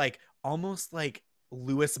it was like almost like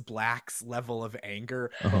Lewis Black's level of anger,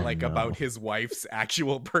 but like about his wife's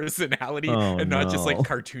actual personality and not just like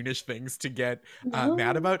cartoonish things to get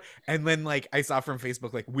mad about. And then like I saw from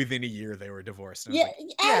Facebook, like within a year they were divorced. And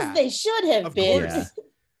As they should have been. Yeah.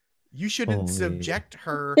 You shouldn't subject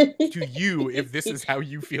her to you if this is how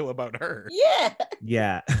you feel about her.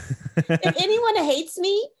 Yeah. If anyone hates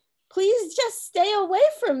me, please just stay away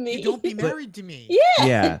from me. You don't be married to me.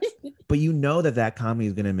 Yeah. But you know that comedy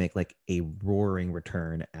is going to make like a roaring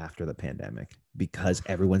return after the pandemic because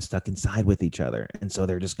everyone's stuck inside with each other. And so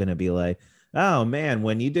they're just going to be like, oh man,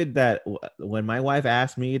 when you did that, when my wife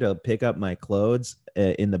asked me to pick up my clothes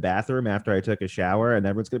in the bathroom after I took a shower, and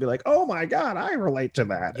everyone's gonna be like, oh my God, I relate to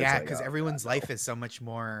that. Yeah, because like, everyone's life is so much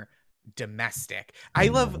more domestic. I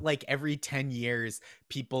love like every 10 years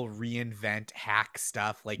people reinvent hack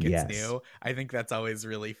stuff like it's new. I think that's always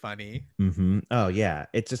really funny. Oh yeah,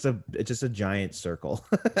 it's just a giant circle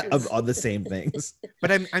of all the same things.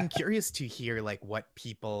 But I'm curious to hear like what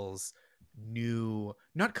people's new,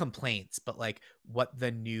 not complaints, but like what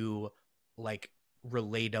the new like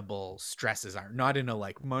relatable stresses are, not in a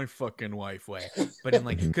like my fucking wife way, but in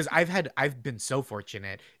like, because I've been so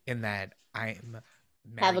fortunate in that I'm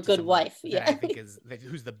have a good wife that I think is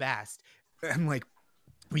who's the best, and like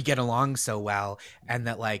we get along so well, and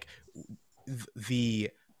that like the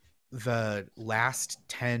last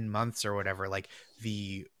 10 months or whatever, like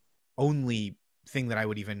the only thing that I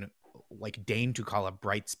would even like deign to call a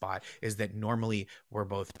bright spot is that normally we're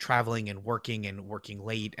both traveling and working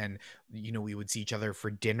late, and you know, we would see each other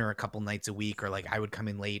for dinner a couple nights a week, or like I would come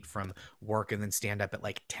in late from work and then stand up at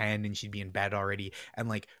like 10 and she'd be in bed already, and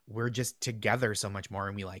like we're just together so much more,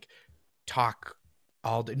 and we like talk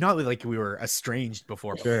all day. Not like we were estranged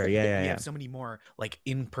before, but Sure. Yeah. we have so many more like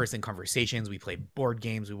in-person conversations. We play board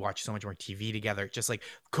games, we watch so much more TV together, just like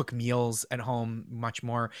cook meals at home much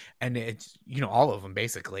more, and it's, you know, all of them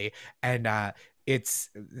basically. And it's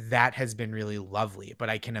that has been really lovely. But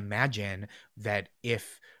I can imagine that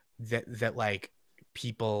if that like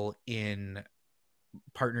people in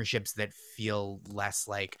partnerships that feel less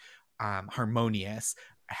like harmonious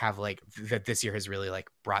have like that this year has really like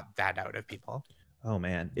brought that out of people. Oh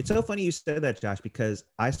man, it's so funny you said that, Josh, because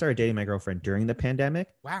I started dating my girlfriend during the pandemic.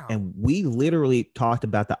 Wow. And we literally talked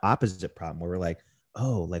about the opposite problem where we're like,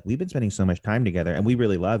 oh, like we've been spending so much time together and we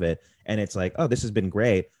really love it. And it's like, oh, this has been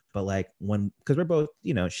great. But like because we're both,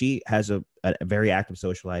 you know, she has a very active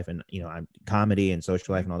social life, and, you know, I'm comedy and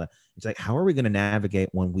social life and all that. It's like, how are we going to navigate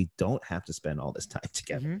when we don't have to spend all this time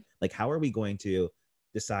together? Mm-hmm. Like, how are we going to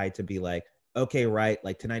decide to be like, okay, right,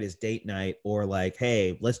 like tonight is date night, or like,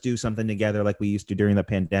 hey, let's do something together like we used to during the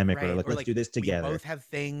pandemic, Right. or like, let's do this together. We both have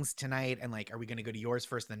things tonight, and like, are we going to go to yours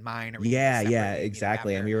first then mine? Or Yeah,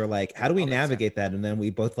 exactly. And we were like, how do we navigate that? And then we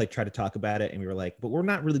both like try to talk about it, and we were like, but we're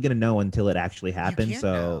not really going to know until it actually happens.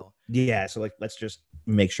 So know. Yeah, so like, let's just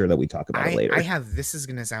make sure that we talk about it later. This is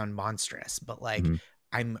going to sound monstrous, but like,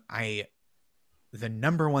 Mm-hmm. the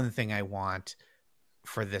number one thing I want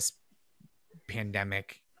for this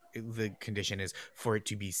pandemic, the condition is for it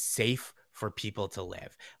to be safe for people to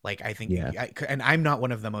live. Like, I think, and I'm not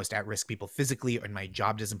one of the most at-risk people physically, and my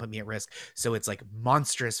job doesn't put me at risk. So it's like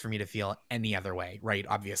monstrous for me to feel any other way, right?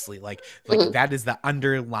 Obviously, like that is the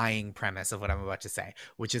underlying premise of what I'm about to say,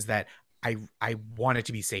 which is that I want it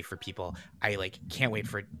to be safe for people. I like can't wait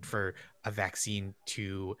for a vaccine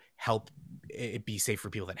to help it be safe for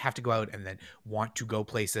people that have to go out and then want to go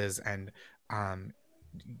places. And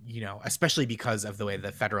you know, especially because of the way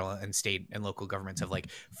the federal and state and local governments have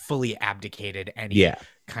like fully abdicated any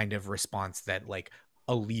kind of response that like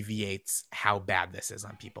alleviates how bad this is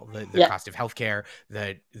on people. The cost of healthcare,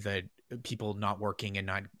 the people not working and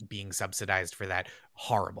not being subsidized for that,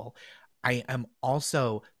 horrible. I am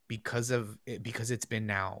also, because it's been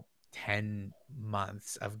now 10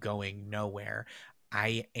 months of going nowhere,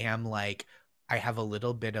 I am like, I have a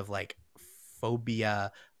little bit of like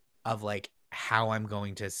phobia of like how I'm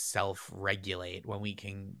going to self-regulate when we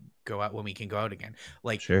can go out again.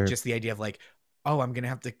 Like, just the idea of like, oh, I'm going to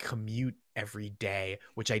have to commute every day,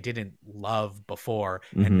 which I didn't love before.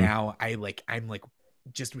 Mm-hmm. And now I'm like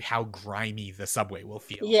just how grimy the subway will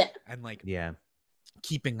feel. Yeah. And like,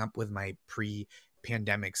 keeping up with my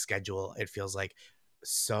pre-pandemic schedule, it feels like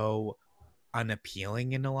so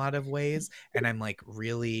unappealing in a lot of ways. And I'm like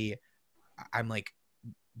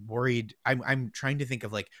worried. I'm trying to think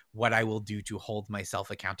of like what I will do to hold myself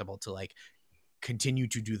accountable to like continue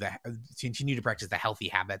to practice the healthy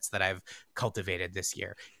habits that I've cultivated this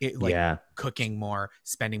year. Cooking more,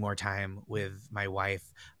 spending more time with my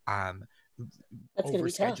wife,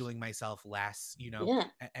 overscheduling myself less, you know.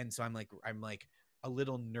 And so I'm like a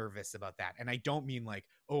little nervous about that. And I don't mean like,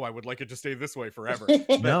 oh, I would like it to stay this way forever.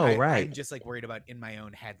 No, right. I'm just like worried about in my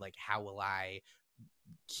own head, like, how will I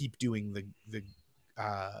keep doing the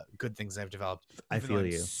good things I've developed? I feel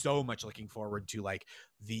you. So much looking forward to like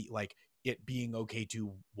it being okay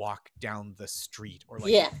to walk down the street, or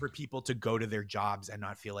like for people to go to their jobs and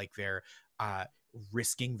not feel like they're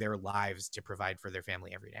risking their lives to provide for their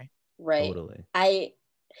family every day. Right. Totally.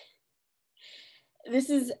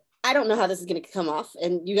 I don't know how this is going to come off,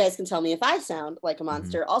 and you guys can tell me if I sound like a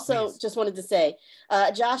monster. Also, just wanted to say,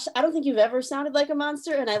 Josh, I don't think you've ever sounded like a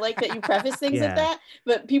monster, and I like that you preface things with that,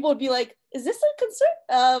 but people would be like, is this a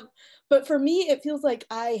concern? But for me, it feels like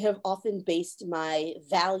I have often based my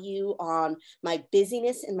value on my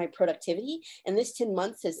busyness and my productivity, and this 10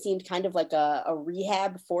 months has seemed kind of like a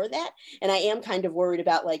rehab for that, and I am kind of worried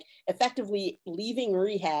about like effectively leaving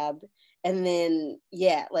rehab. And then,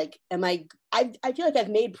 like, I feel like I've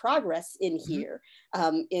made progress in here,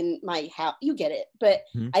 in my house, you get it. But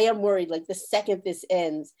I am worried, like, the second this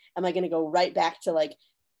ends, am I going to go right back to like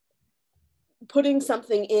putting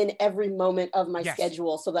something in every moment of my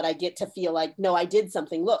schedule so that I get to feel like, no, I did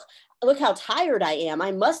something. Look how tired I am.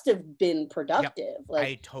 I must have been productive. Yep. Like,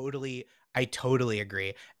 I totally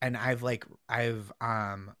agree. And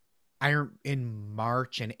in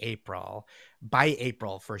March and April, by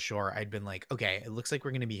April for sure, I'd been like, okay, it looks like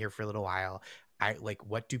we're going to be here for a little while.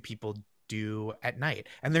 What do people do at night.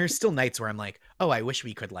 And there's still nights where I'm like, oh, I wish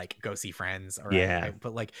we could like go see friends, or Yeah.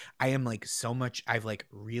 but like I am like so much, I've like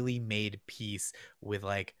really made peace with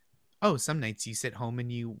like, oh, some nights you sit home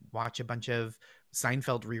and you watch a bunch of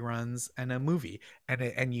Seinfeld reruns and a movie,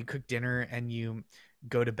 and you cook dinner and you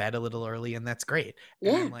go to bed a little early, and that's great.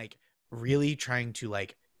 And Yeah. I'm like really trying to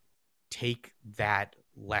like take that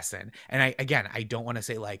lesson. And I don't want to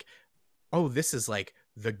say like, oh, this is like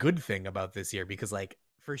the good thing about this year, because like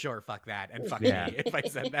for sure, fuck that and fuck Yeah. me if I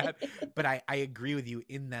said that. But I agree with you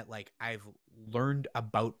in that like I've learned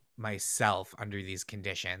about myself under these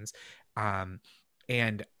conditions.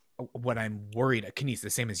 And what I'm worried, Kanice,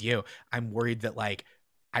 the same as you, I'm worried that like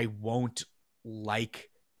I won't like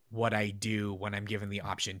what I do when I'm given the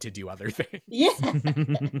option to do other things. Yeah.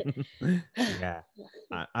 Yeah.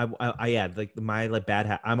 Yeah, like my like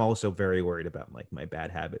I'm also very worried about like my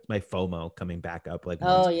bad habits, my FOMO coming back up. Like,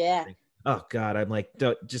 Oh yeah. oh God, I'm like,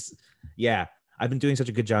 yeah. I've been doing such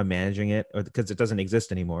a good job managing it, or because it doesn't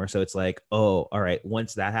exist anymore. So it's like, oh, all right.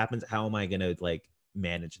 Once that happens, how am I gonna like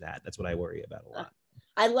manage that? That's what I worry about a lot.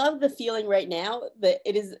 I love the feeling right now that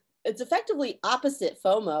it's effectively opposite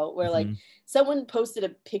FOMO, where like someone posted a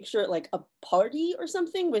picture at like a party or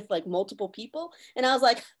something with like multiple people, and I was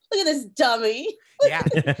like, look at this dummy. Yeah.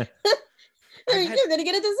 You're gonna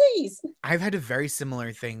get a disease. I've had a very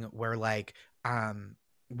similar thing where like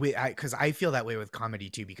because I feel that way with comedy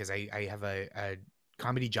too, because I have a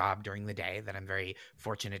comedy job during the day that I'm very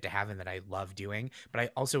fortunate to have and that I love doing, but I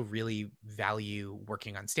also really value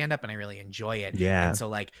working on stand-up and I really enjoy it. Yeah. And so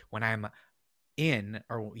like when I'm in,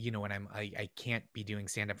 or you know, when I can't be doing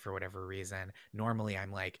stand-up for whatever reason, normally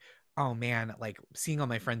I'm like, oh man, like seeing all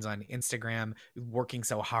my friends on Instagram working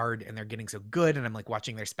so hard and they're getting so good, and I'm like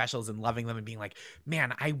watching their specials and loving them and being like,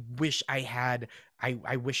 man, I wish I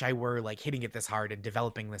wish I were like hitting it this hard and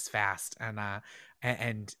developing this fast.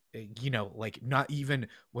 And you know, like not even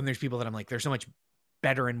when there's people that I'm like, they're so much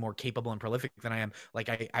better and more capable and prolific than I am,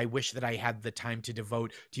 like I wish that I had the time to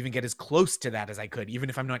devote to even get as close to that as I could, even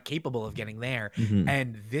if I'm not capable of getting there.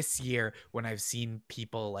 And this year when I've seen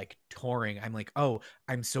people like touring, I'm like, oh,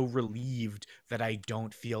 I'm so relieved that I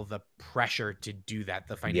don't feel the pressure to do that,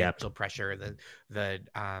 the financial pressure, the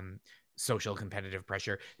social competitive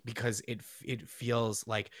pressure, because it feels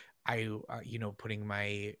like I you know, putting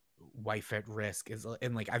my wife at risk is,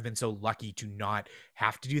 and like I've been so lucky to not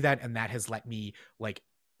have to do that, and that has let me like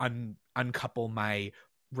uncouple my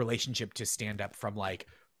relationship to stand up from like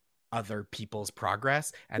other people's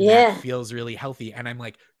progress, and that feels really healthy. And I'm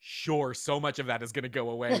like, sure, so much of that is going to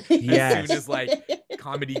go away as soon as like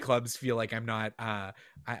comedy clubs feel like I'm not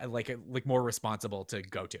like more responsible to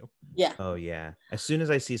go to. Yeah. Oh yeah. As soon as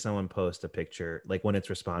I see someone post a picture, like when it's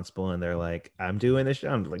responsible and they're like, I'm doing this show,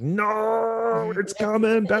 I'm like, no, it's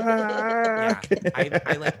coming back.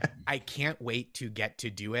 Yeah. I can't wait to get to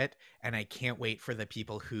do it, and I can't wait for the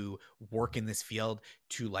people who work in this field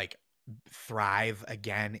to like thrive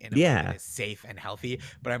again in a way that is safe and healthy.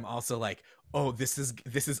 But I'm also like, oh, this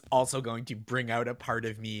is also going to bring out a part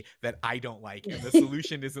of me that I don't like, and the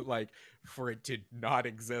solution isn't like for it to not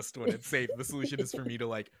exist when it's safe. The solution is for me to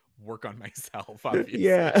like work on myself, obviously.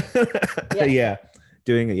 Yeah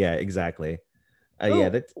doing it, exactly.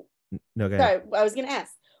 No, go ahead. Sorry, I was gonna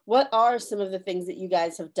ask, what are some of the things that you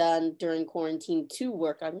guys have done during quarantine to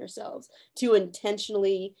work on yourselves, to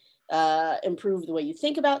intentionally improve the way you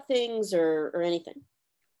think about things, or anything?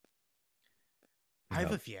 I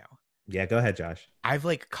have a few. Yeah, go ahead, Josh. I've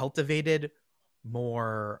like cultivated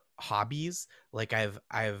more hobbies. Like I've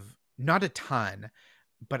not a ton,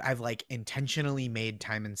 but I've like intentionally made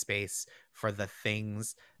time and space for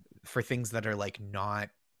things that are like not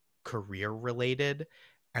career related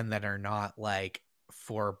and that are not like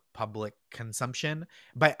for public consumption.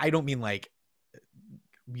 But I don't mean like,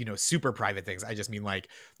 you know, super private things. I just mean like,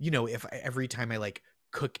 you know, if every time I like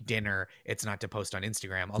cook dinner, it's not to post on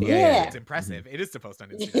Instagram, although it's impressive. It is to post on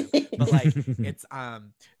Instagram, but like it's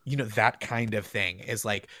you know, that kind of thing is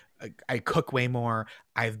like, I cook way more.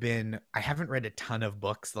 I haven't read a ton of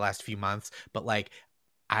books the last few months, but like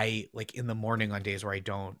I like in the morning on days where I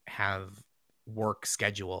don't have work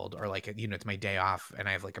scheduled, or like, you know, it's my day off and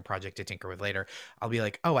I have like a project to tinker with later, I'll be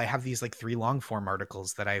like, oh, I have these like 3 long form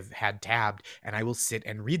articles that I've had tabbed, and I will sit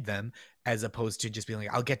and read them, as opposed to just being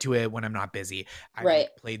like, I'll get to it when I'm not busy. I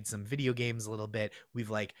like, played some video games a little bit. We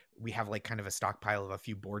have like kind of a stockpile of a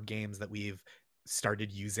few board games that we've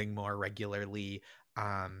started using more regularly.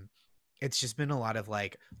 It's just been a lot of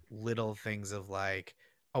like little things of like,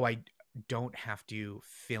 oh, I don't have to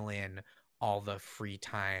fill in all the free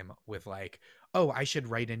time with like, oh, I should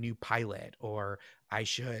write a new pilot, or I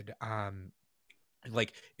should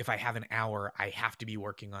like if I have an hour, I have to be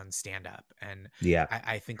working on stand up. And Yeah.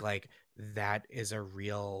 I think like that is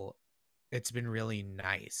it's been really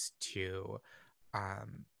nice to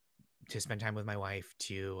spend time with my wife,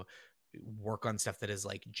 to work on stuff that is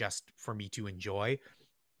like just for me to enjoy.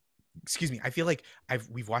 Excuse me. I feel like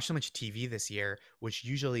we've watched so much TV this year, which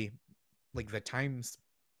usually like the times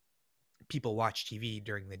people watch TV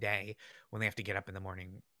during the day when they have to get up in the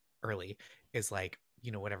morning early is like,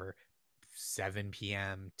 whatever, 7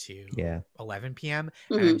 p.m. to 11 p.m.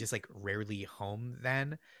 And I'm just like rarely home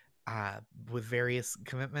then with various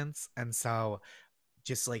commitments. And so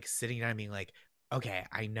just like sitting down and being like, okay,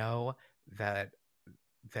 I know that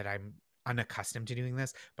I'm unaccustomed to doing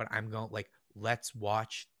this, but I'm going like, let's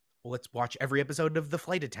watch every episode of The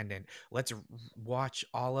Flight Attendant. Let's watch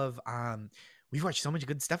all of we've watched so much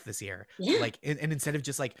good stuff this year. Yeah. Like and instead of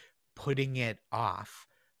just like putting it off,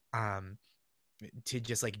 to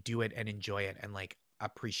just like do it and enjoy it and like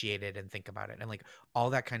appreciate it and think about it and like all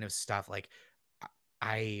that kind of stuff. Like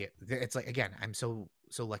it's like, again, I'm so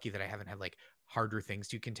lucky that I haven't had like harder things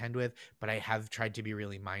to contend with, but I have tried to be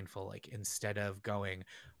really mindful. Like instead of going,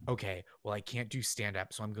 okay, well, I can't do stand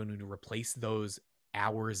up, so I'm going to replace those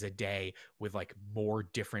hours a day with like more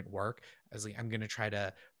different work. As like, I'm going to try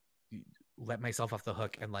to let myself off the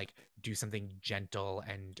hook and like do something gentle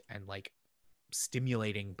and like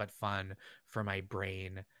stimulating but fun for my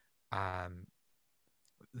brain,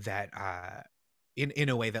 that in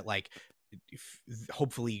a way that like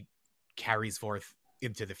hopefully carries forth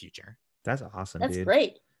into the future. That's awesome. That's dude.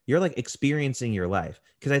 great. You're like experiencing your life,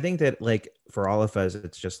 because I think that like for all of us,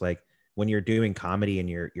 it's just like when you're doing comedy and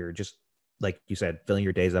you're just like you said, filling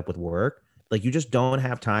your days up with work, like you just don't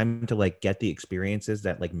have time to like get the experiences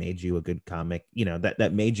that like made you a good comic,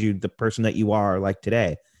 that made you the person that you are like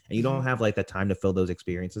today. And you don't have like the time to fill those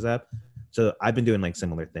experiences up. So I've been doing like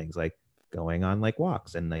similar things, like going on like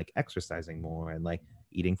walks and like exercising more and like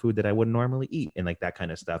eating food that I wouldn't normally eat and like that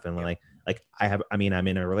kind of stuff. And like I'm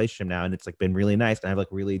in a relationship now, and it's like been really nice. And I've like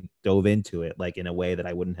really dove into it like in a way that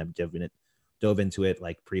I wouldn't have dove into it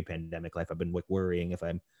like pre-pandemic life. I've been like worrying if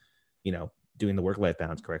I'm, doing the work-life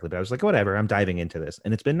balance correctly, but I was like, whatever, I'm diving into this,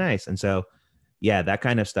 and it's been nice. And so, yeah, that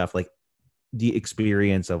kind of stuff, like the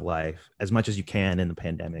experience of life as much as you can in the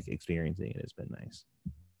pandemic, experiencing it has been nice.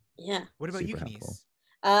 Yeah. What about you, Super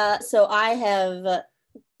Kenise? So I have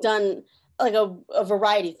done like a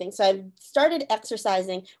variety of things. So I've started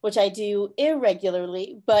exercising, which I do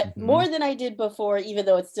irregularly, but more than I did before, even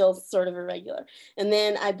though it's still sort of irregular. And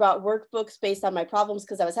then I brought workbooks based on my problems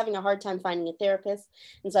because I was having a hard time finding a therapist.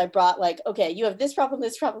 And so I brought like, okay, you have this problem,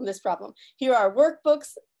 this problem, this problem. Here are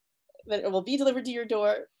workbooks that will be delivered to your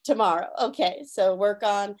door tomorrow. Okay, so work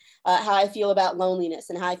on how I feel about loneliness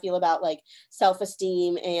and how I feel about like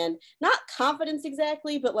self-esteem and not confidence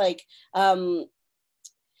exactly, but like,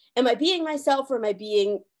 am I being myself, or am I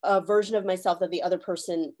being a version of myself that the other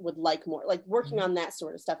person would like more? Like working on that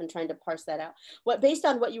sort of stuff and trying to parse that out. Based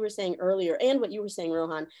on what you were saying earlier and what you were saying,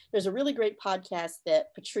 Rohan, there's a really great podcast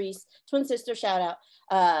that Patrice, twin sister shout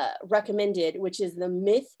out, recommended, which is The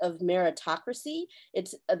Myth of Meritocracy.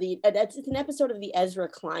 It's an episode of the Ezra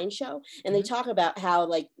Klein Show. And they talk about how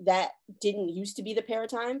like that didn't used to be the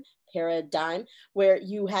paradigm where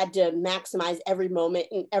you had to maximize every moment,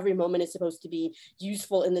 and every moment is supposed to be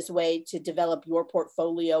useful in this way to develop your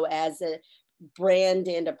portfolio as a brand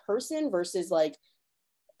and a person versus like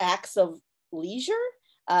acts of leisure.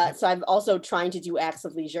 So I'm also trying to do acts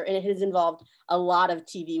of leisure, and it has involved a lot of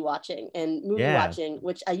TV watching and movie watching,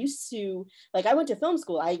 which I used to like. I went to film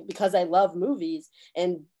school because I love movies,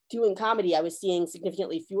 and doing comedy, I was seeing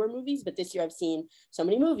significantly fewer movies, but this year I've seen so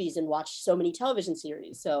many movies and watched so many television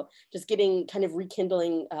series. So just getting kind of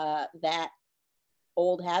rekindling that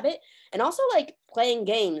old habit, and also like playing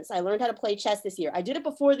games. I learned how to play chess this year. I did it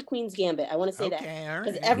before the Queen's Gambit. I want to say that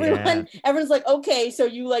because everyone's like, okay, so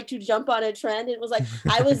you like to jump on a trend. It was like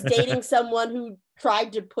I was dating someone who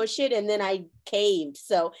tried to push it and then I caved.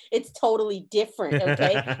 So it's totally different.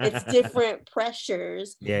 Okay, it's different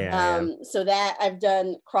pressures. So that I've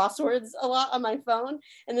done crosswords a lot on my phone,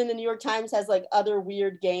 and then the New York Times has like other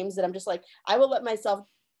weird games that I'm just like, I will let myself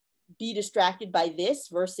be distracted by this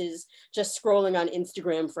versus just scrolling on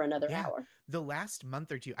Instagram for another hour. The last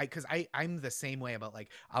month or two, because I'm the same way about like,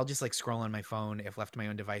 I'll just like scroll on my phone if left to my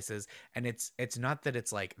own devices. And it's not that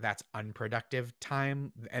it's like, that's unproductive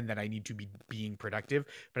time and that I need to be being productive,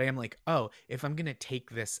 but I am like, oh, if I'm going to take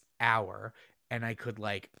this hour and I could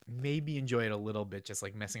like maybe enjoy it a little bit, just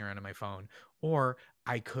like messing around on my phone, or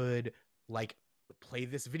I could like play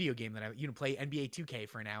this video game that I play NBA 2K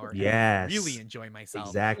for an hour and really enjoy myself.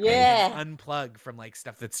 Exactly. And unplug from like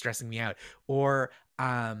stuff that's stressing me out. Or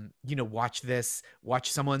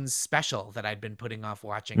watch someone's special that I'd been putting off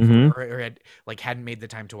watching Mhm. or had like hadn't made the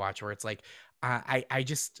time to watch, where it's like I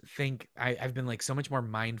just think I've been like so much more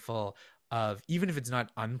mindful of, even if it's not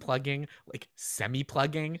unplugging, like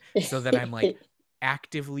semi-plugging, so that I'm like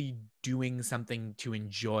actively doing something to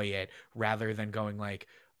enjoy it rather than going like,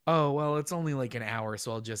 oh well, it's only like an hour,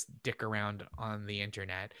 so I'll just dick around on the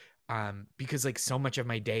internet. Because like so much of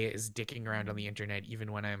my day is dicking around on the internet,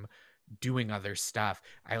 even when I'm doing other stuff.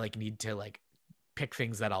 I like need to like pick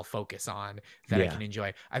things that I'll focus on that I Yeah. can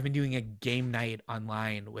enjoy. I've been doing a game night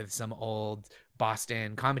online with some old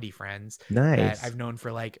Boston comedy friends that Nice. I've known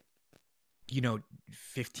for like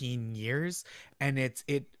 15 years, and it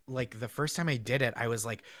like the first time I did it, I was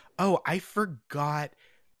like, oh, I forgot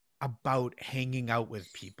about hanging out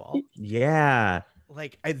with people. Yeah.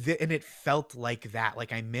 Like and it felt like that.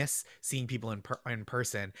 Like I miss seeing people in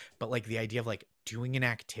person, but like the idea of like doing an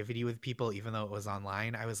activity with people, even though it was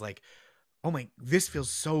online, I was like, oh my, this feels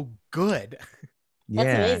so good. That's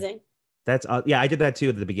Yeah. amazing. That's yeah, I did that too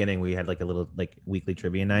at the beginning. We had like a little like weekly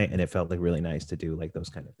trivia night, and it felt like really nice to do like those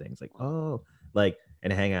kind of things, like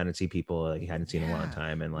and hang out and see people like you hadn't seen in a long Yeah.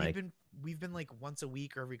 time, and like We've been like once a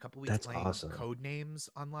week or every couple weeks that's playing awesome. code names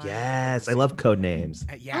online. Yes, Like I love code names.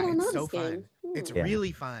 yeah, I don't know it's so this game. fun. It's Yeah.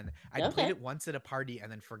 really fun. I played Okay. it once at a party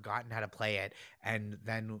and then forgotten how to play it, and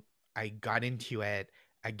then I got into it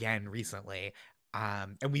again recently.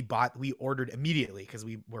 And we ordered immediately because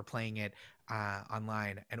we were playing it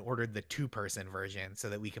online, and ordered the 2-person version so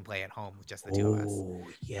that we can play at home with just the two of us. Oh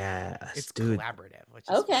yes, It's dude. collaborative, which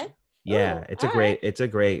is Okay. fun. Yeah, Ooh, it's a all great. right. It's a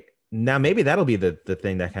great. Now maybe that'll be the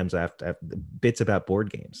thing that comes after bits about board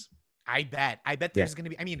games. I bet Yeah. there's gonna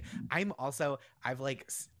be. I mean, I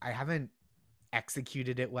haven't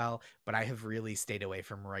executed it well, but I have really stayed away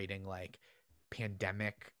from writing like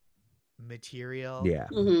pandemic material. Yeah.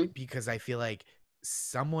 Mhm. Because I feel like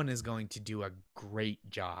someone is going to do a great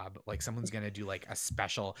job. Like someone's going to do like a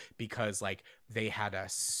special because like they had a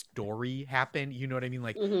story happen. You know what I mean?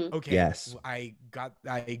 Like, Mhm. okay, Yes. I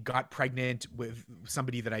got pregnant with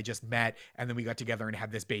somebody that I just met, and then we got together and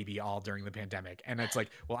had this baby all during the pandemic. And it's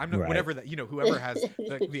like, well, I'm not, Right. whatever that, whoever has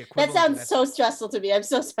the equivalent. That of sounds so stressful to me. I'm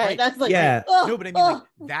so sorry. Right. That's like, Yeah. oh, No, but I mean, like,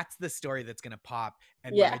 oh. that's the story that's gonna pop.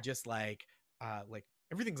 And Yeah. when I just like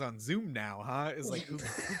everything's on Zoom now, huh? Is like, who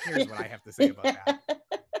cares what I have to say about that?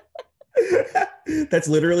 That's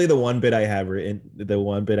literally the one bit I have written. The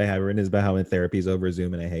one bit I have written is about how in therapy is over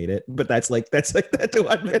Zoom and I hate it. But that's the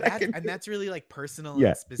one bit I can. And that's really like personal. Yeah.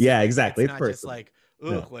 And specific. Yeah, exactly. It's It's not just personal. like,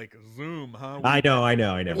 No. ugh, like Zoom, huh? I know.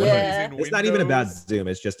 Everybody's Yeah. in It's not even about Windows. Zoom.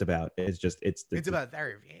 It's about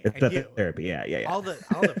therapy. It's and about you. therapy. Yeah. All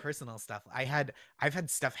the personal stuff. I've had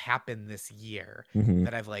stuff happen this year Mhm.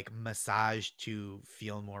 that I've like massaged to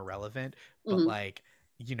feel more relevant. But Mhm. like,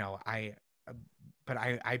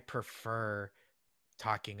 I prefer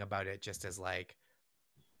talking about it just as like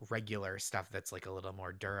regular stuff that's like a little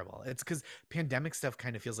more durable. It's because pandemic stuff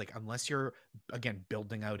kind of feels like, unless you're again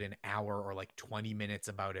building out an hour or like 20 minutes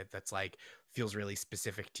about it, that's like feels really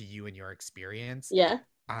specific to you and your experience. Yeah.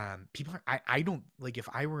 People I don't like, if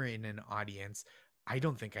I were in an audience, I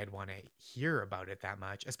don't think I'd want to hear about it that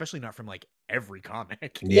much, especially not from like every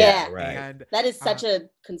comic. Yeah. Right. And That is such a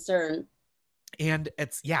concern. and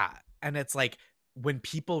it's like when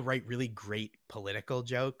people write really great political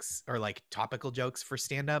jokes or like topical jokes for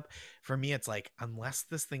stand-up, for me it's like, unless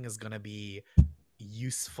this thing is going to be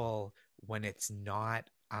useful when it's not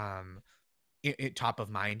top of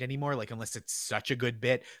mind anymore, like unless it's such a good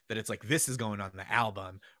bit that it's like, this is going on the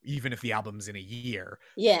album, even if the album's in a year,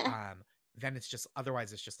 Yeah. then it's just,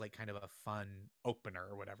 otherwise it's just like kind of a fun opener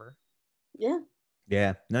or whatever. Yeah.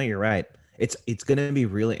 Yeah. No, you're right. It's gonna be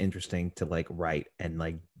really interesting to like write and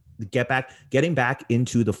like getting back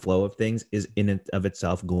into the flow of things is in and of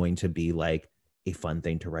itself going to be like a fun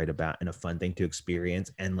thing to write about and a fun thing to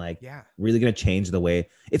experience, and like Yeah. really going to change the way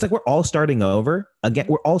it's like we're all starting over again.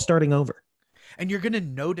 We're all starting over. And you're going to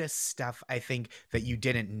notice stuff, I think, that you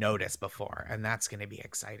didn't notice before. And that's going to be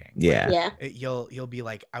exciting. Yeah. Yeah. You'll be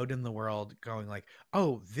like out in the world going like,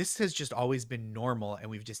 oh, this has just always been normal, and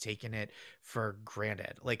we've just taken it for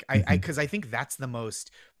granted. Like because I think that's the most,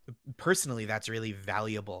 personally, that's really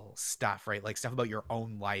valuable stuff, right? Like stuff about your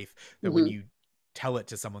own life that when you tell it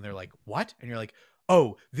to someone, they're like, what? And you're like,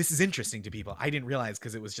 oh, this is interesting to people. I didn't realize,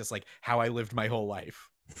 because it was just like how I lived my whole life.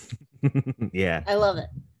 Yeah. I love it.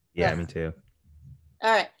 Yeah, me too.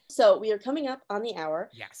 All right. So we are coming up on the hour.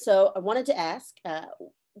 Yes. So I wanted to ask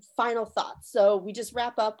final thoughts. So we just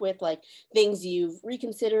wrap up with like things you've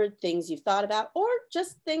reconsidered, things you've thought about, or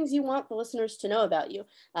just things you want the listeners to know about you.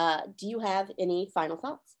 Do you have any final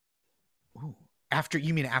thoughts? Ooh,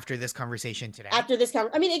 After this conversation today? After this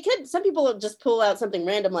I mean, it could, some people just pull out something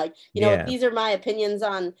random, like, you know, Yeah. these are my opinions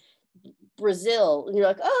on Brazil, and you're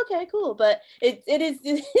like, oh, okay, cool. But it's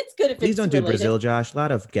good if Please it's don't do related. Brazil, Josh. A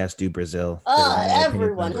lot of guests do Brazil. Oh, Their opinions on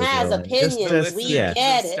everyone Brazil, has and opinions. We yeah.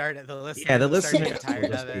 get it. The listeners listeners get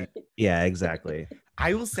tired of it. Yeah, exactly.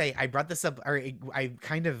 I will say, I brought this up, or I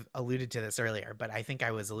kind of alluded to this earlier, but I think I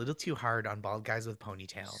was a little too hard on bald guys with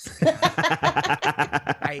ponytails.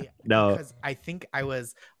 No, because I think I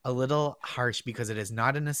was a little harsh, because it is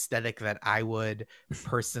not an aesthetic that I would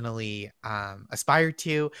personally aspire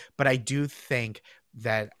to. But I do think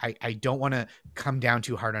that I don't want to come down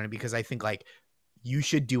too hard on it, because I think like you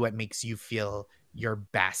should do what makes you feel your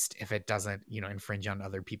best, if it doesn't, you know, infringe on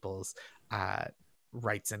other people's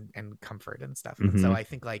rights and comfort and stuff. And so I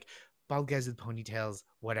think like bald guys with ponytails,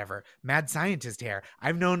 whatever. Mad scientist hair.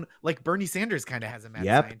 I've known, like, Bernie Sanders kind of has a mad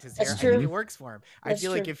scientist hair. That's I true. think it works for him. I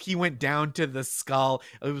feel like true. if he went down to the skull,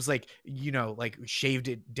 it was like, you know, like shaved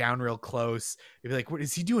it down real close, it'd be like, what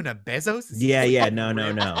is he doing? A Bezos? Is he yeah,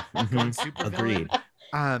 going no. going super Agreed.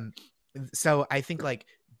 villain? So I think like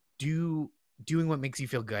doing what makes you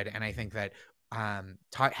feel good. And I think that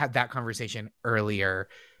had that conversation earlier,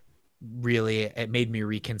 really, it made me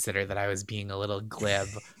reconsider that I was being a little glib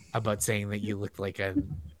about saying that you looked like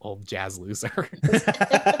an old jazz loser.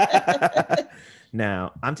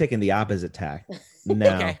 Now I'm taking the opposite tack.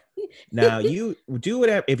 Now, Okay. now you do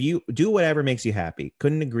whatever. If you do whatever makes you happy,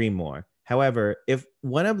 couldn't agree more. However, if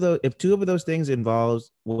two of those things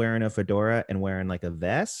involves wearing a fedora and wearing like a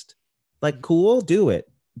vest, like, cool, do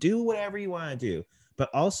it. Do whatever you want to do, but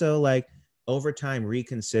also like over time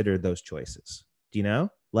reconsider those choices. Do you know?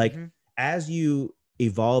 Like, as you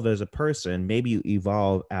evolve as a person, maybe you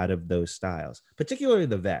evolve out of those styles, particularly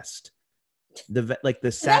the vest. Like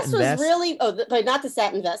the satin vest was really but not the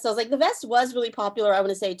satin vest. So I was like, the vest was really popular. I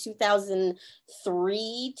want to say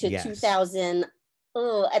 2003 to 2000.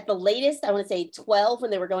 At the latest, I want to say 12, when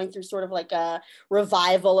they were going through sort of like a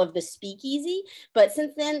revival of the speakeasy. But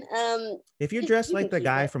since then, if you're dressed like the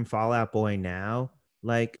guy from Fall Out Boy now,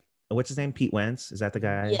 like, what's his name? Pete Wentz. Is that the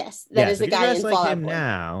guy? Yes, that is the guy in like Fall Out him Boy.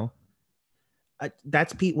 Now,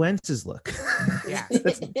 that's Pete Wentz's look. Yeah.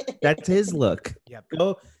 that's his look. Yep.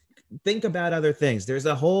 Go think about other things. There's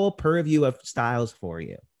a whole purview of styles for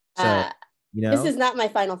you. So, you know, this is not my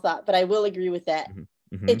final thought, but I will agree with that.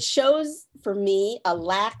 It shows for me a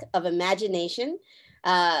lack of imagination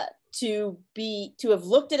to have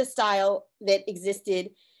looked at a style that existed,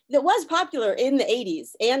 that was popular in the 80s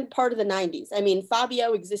and part of the 90s. I mean,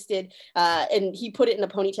 Fabio existed and he put it in a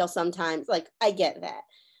ponytail sometimes. Like, I get that.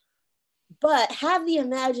 But have the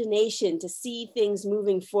imagination to see things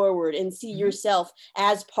moving forward and see yourself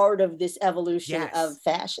as part of this evolution of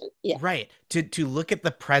fashion. Yeah. Right. To look at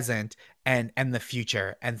the present and the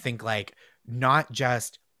future and think like, not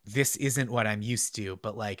just this isn't what I'm used to,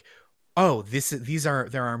 but like, oh,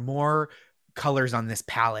 there are more colors on this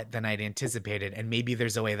palette than I'd anticipated, and maybe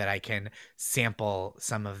there's a way that I can sample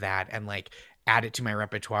some of that and like add it to my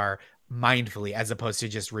repertoire mindfully, as opposed to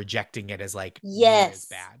just rejecting it as like, yes,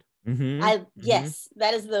 bad. Yes,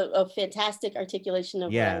 that is a fantastic articulation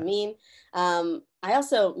of what I mean. I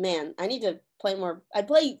also, I need to play more. I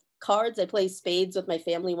play cards, I play spades with my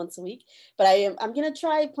family once a week, but I'm gonna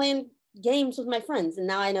try playing games with my friends, and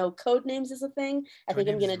now I know code names is a thing. I think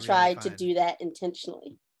I'm gonna try to do that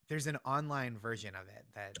intentionally. There's an online version of it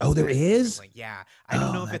that there is? Yeah. I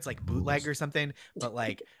don't know if it's like bootleg or something, but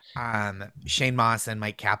like Shane Moss and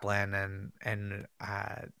Mike Kaplan and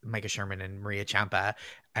Micah Sherman and Maria Ciampa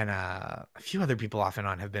and a few other people off and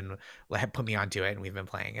on have put me onto it, and we've been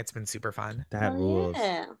playing. It's been super fun. That rules.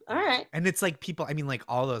 Yeah. All right. And it's like people, I mean, like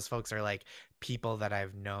all those folks are like people that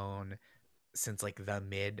I've known since like the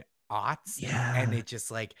mid-aughts. Yeah. And it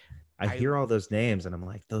just like, I hear all those names and I'm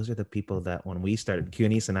like, those are the people that when we started,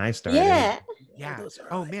 Cunis and I started. Yeah. Those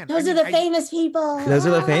are the famous people. Those are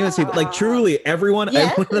the famous people. Like, truly, every one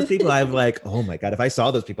of those people, I'm like, oh my God, if I saw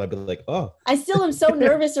those people, I'd be like, oh. I still am so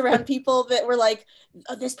nervous around people that were like,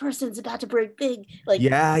 oh, this person's about to break big. Like,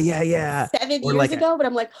 7 years ago, but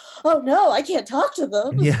I'm like, oh no, I can't talk to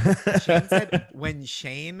them. Yeah. Shane said when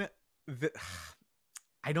Shane,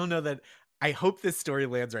 I don't know that. I hope this story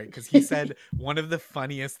lands right, because he said one of the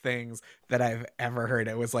funniest things that I've ever heard.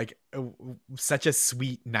 It was like such a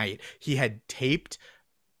sweet night. He had taped,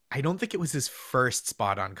 I don't think it was his first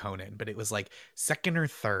spot on Conan, but it was like second or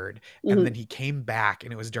third. And then he came back,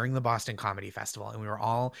 and it was during the Boston Comedy Festival, and we were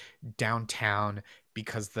all downtown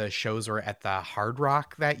because the shows were at the Hard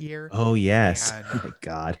Rock that year. Oh, yes. And, oh my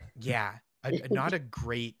God. Yeah. Not a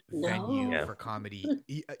great venue for comedy,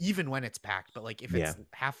 even when it's packed, but like if it's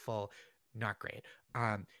half full, not great.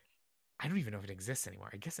 I don't even know if it exists anymore.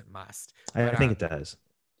 I guess it must. I think it does.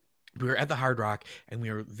 We were at the Hard Rock, and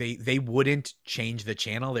they wouldn't change the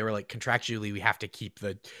channel. They were like, contractually, we have to keep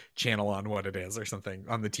the channel on what it is or something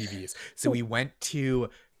on the TVs. So we went to,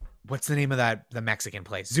 what's the name of the Mexican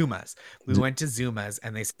place? Zuma's. We went to Zuma's,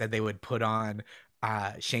 and they said they would put on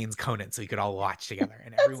Shane's Conan so we could all watch together,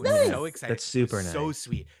 and everyone was so excited. That's super nice. So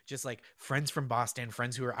sweet. Just like friends from Boston,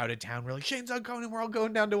 friends who were out of town, were like, Shane's on Conan, we're all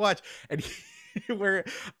going down to watch. And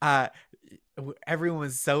everyone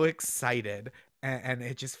was so excited. And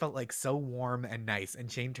it just felt like so warm and nice.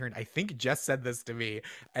 And Shane turned, I think, just said this to me,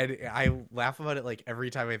 and I laugh about it like every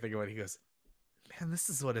time I think about it. He goes, man, this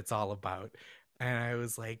is what it's all about. And I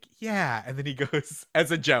was like, yeah. And then he goes, as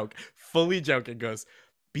a joke, fully joking, goes,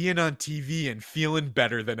 being on TV and feeling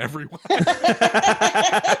better than everyone. And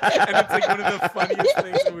it's like one of the funniest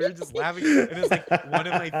things. And we were just laughing. And it's like one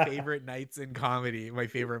of my favorite nights in comedy, my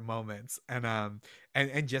favorite moments. And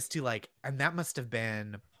just to like, and that must have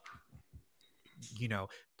been,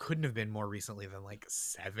 couldn't have been more recently than like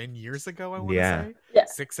 7 years ago, I want to say. Yeah.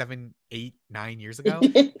 6, 7, 8, 9 years ago.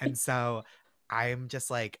 And so I'm just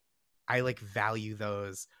like, I like value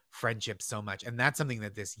those friendships so much. And that's something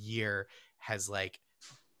that this year has like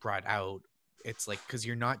brought out. It's like, because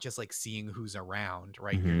you're not just like seeing who's around,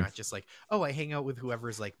 right? You're not just like, oh, I hang out with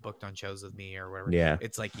whoever's like booked on shows with me or whatever. Yeah.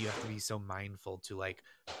 It's like you have to be so mindful to like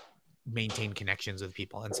maintain connections with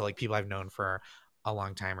people. And so like people I've known for a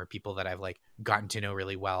long time, or people that I've like gotten to know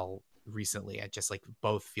really well recently, it just like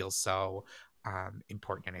both feel so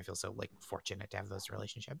important, and I feel so like fortunate to have those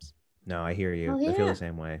relationships. No, I hear you. Oh, yeah. I feel the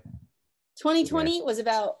same way. 2020 was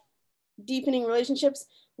about deepening relationships.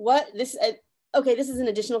 This is an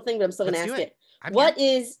additional thing, but I'm still going to ask it. What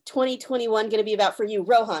is 2021 going to be about for you?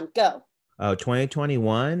 Rohan, go. Oh,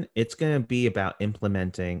 2021, it's going to be about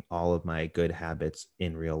implementing all of my good habits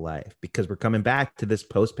in real life, because we're coming back to this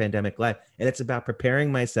post-pandemic life, and it's about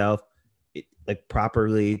preparing myself like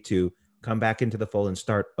properly to come back into the fold and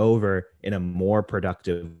start over in a more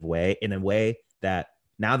productive way, in a way that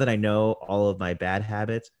now that I know all of my bad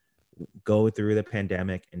habits, go through the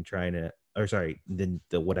pandemic and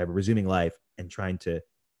resuming life and trying to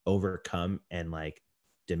overcome and like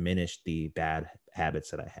diminish the bad habits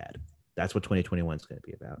that I had. That's what 2021 is going to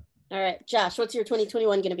be about. All right, Josh, what's your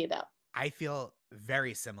 2021 going to be about? I feel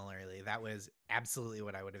very similarly. That was absolutely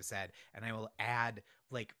what I would have said. And I will add,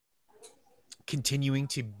 like, continuing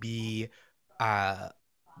to be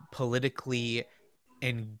politically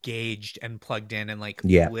engaged and plugged in and like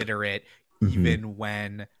literate, even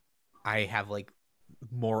when I have like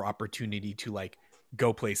more opportunity to like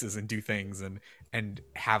go places and do things and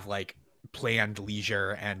have like planned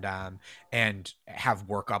leisure and have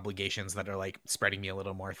work obligations that are like spreading me a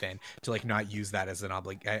little more thin, to like not use that as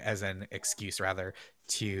an excuse, rather,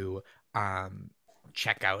 to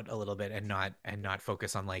check out a little bit and not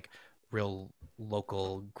focus on like real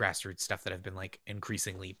local grassroots stuff that I've been like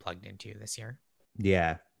increasingly plugged into this year.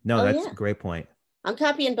 Yeah, no, that's a great point. I'm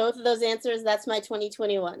copying both of those answers. That's my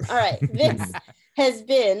 2021. All right, this has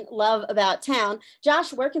been Love About Town.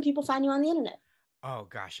 Josh, where can people find you on the internet? Oh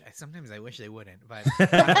gosh, sometimes I wish they wouldn't, but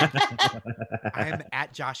I'm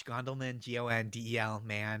at Josh Gondelman, Gondel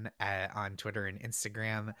man, on Twitter and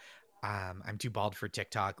Instagram. I'm too bald for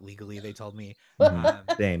TikTok legally, they told me.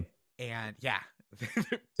 Same. And yeah,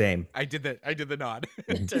 same. I did the nod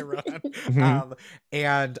to Ron.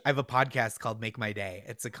 And I have a podcast called Make My Day.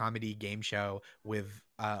 It's a comedy game show with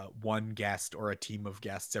one guest or a team of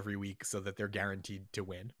guests every week, so that they're guaranteed to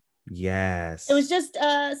win. Yes. It was just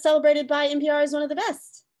celebrated by NPR as one of the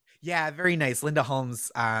best. Yeah, very nice. Linda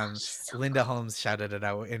Holmes Holmes shouted it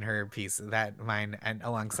out in her piece, that mine, and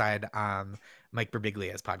alongside Mike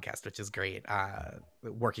Birbiglia's podcast, which is great,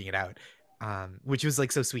 working it out, which was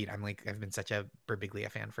like so sweet. I've been such a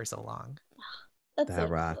Birbiglia fan for so long.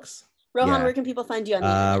 That rocks. Rohan, where can people find you on the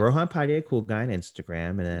internet? Rohan Padilla Cool Guy on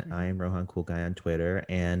Instagram, and I am Rohan Cool Guy on Twitter,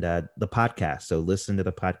 and the podcast. So listen to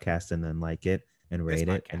the podcast and then like it and rate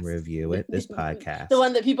it and review it. This podcast. The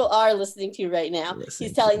one that people are listening to right now.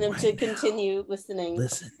 He's telling them to continue listening.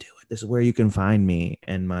 Listen to it. This is where you can find me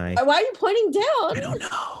and my... Why are you pointing down? I don't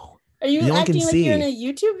know. Are you acting like you're in a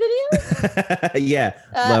YouTube video? Yeah.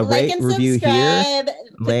 Like and review subscribe. Here.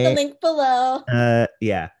 Put the link below.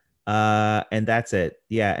 Yeah. And that's it.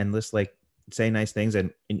 Yeah. And let's like say nice things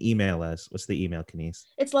and email us. What's the email, Kenise?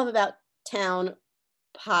 It's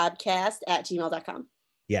loveabouttownpodcast@gmail.com.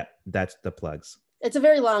 Yeah, that's the plugs. It's a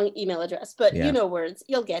very long email address, but Yeah. you know words.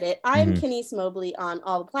 You'll get it. I'm Mhm. Kenise Mobley on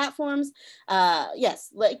all the platforms. Yes,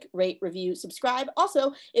 like, rate, review, subscribe.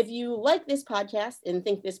 Also, if you like this podcast and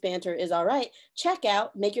think this banter is all right, check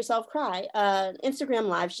out Make Yourself Cry, Instagram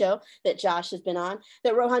live show that Josh has been on,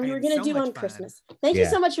 that Rohan, I you were had going to so do much on fun. Christmas. Thank you Yeah.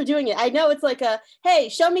 so much for doing it. I know it's like hey,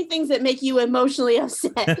 show me things that make you emotionally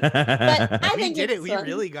upset. I We think did it's it. We fun.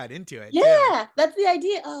 really got into it. too. Yeah, that's the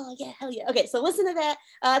idea. Oh, yeah, hell yeah. Okay, so listen to that.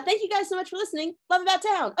 Thank you guys so much for listening. Love About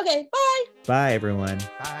Town. Okay, bye. Bye, everyone.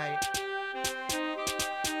 Bye.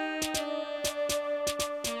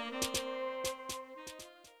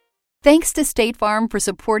 Thanks to State Farm for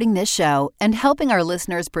supporting this show and helping our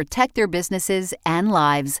listeners protect their businesses and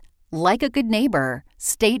lives. Like a good neighbor,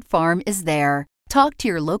 State Farm is there. Talk to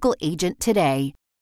your local agent today.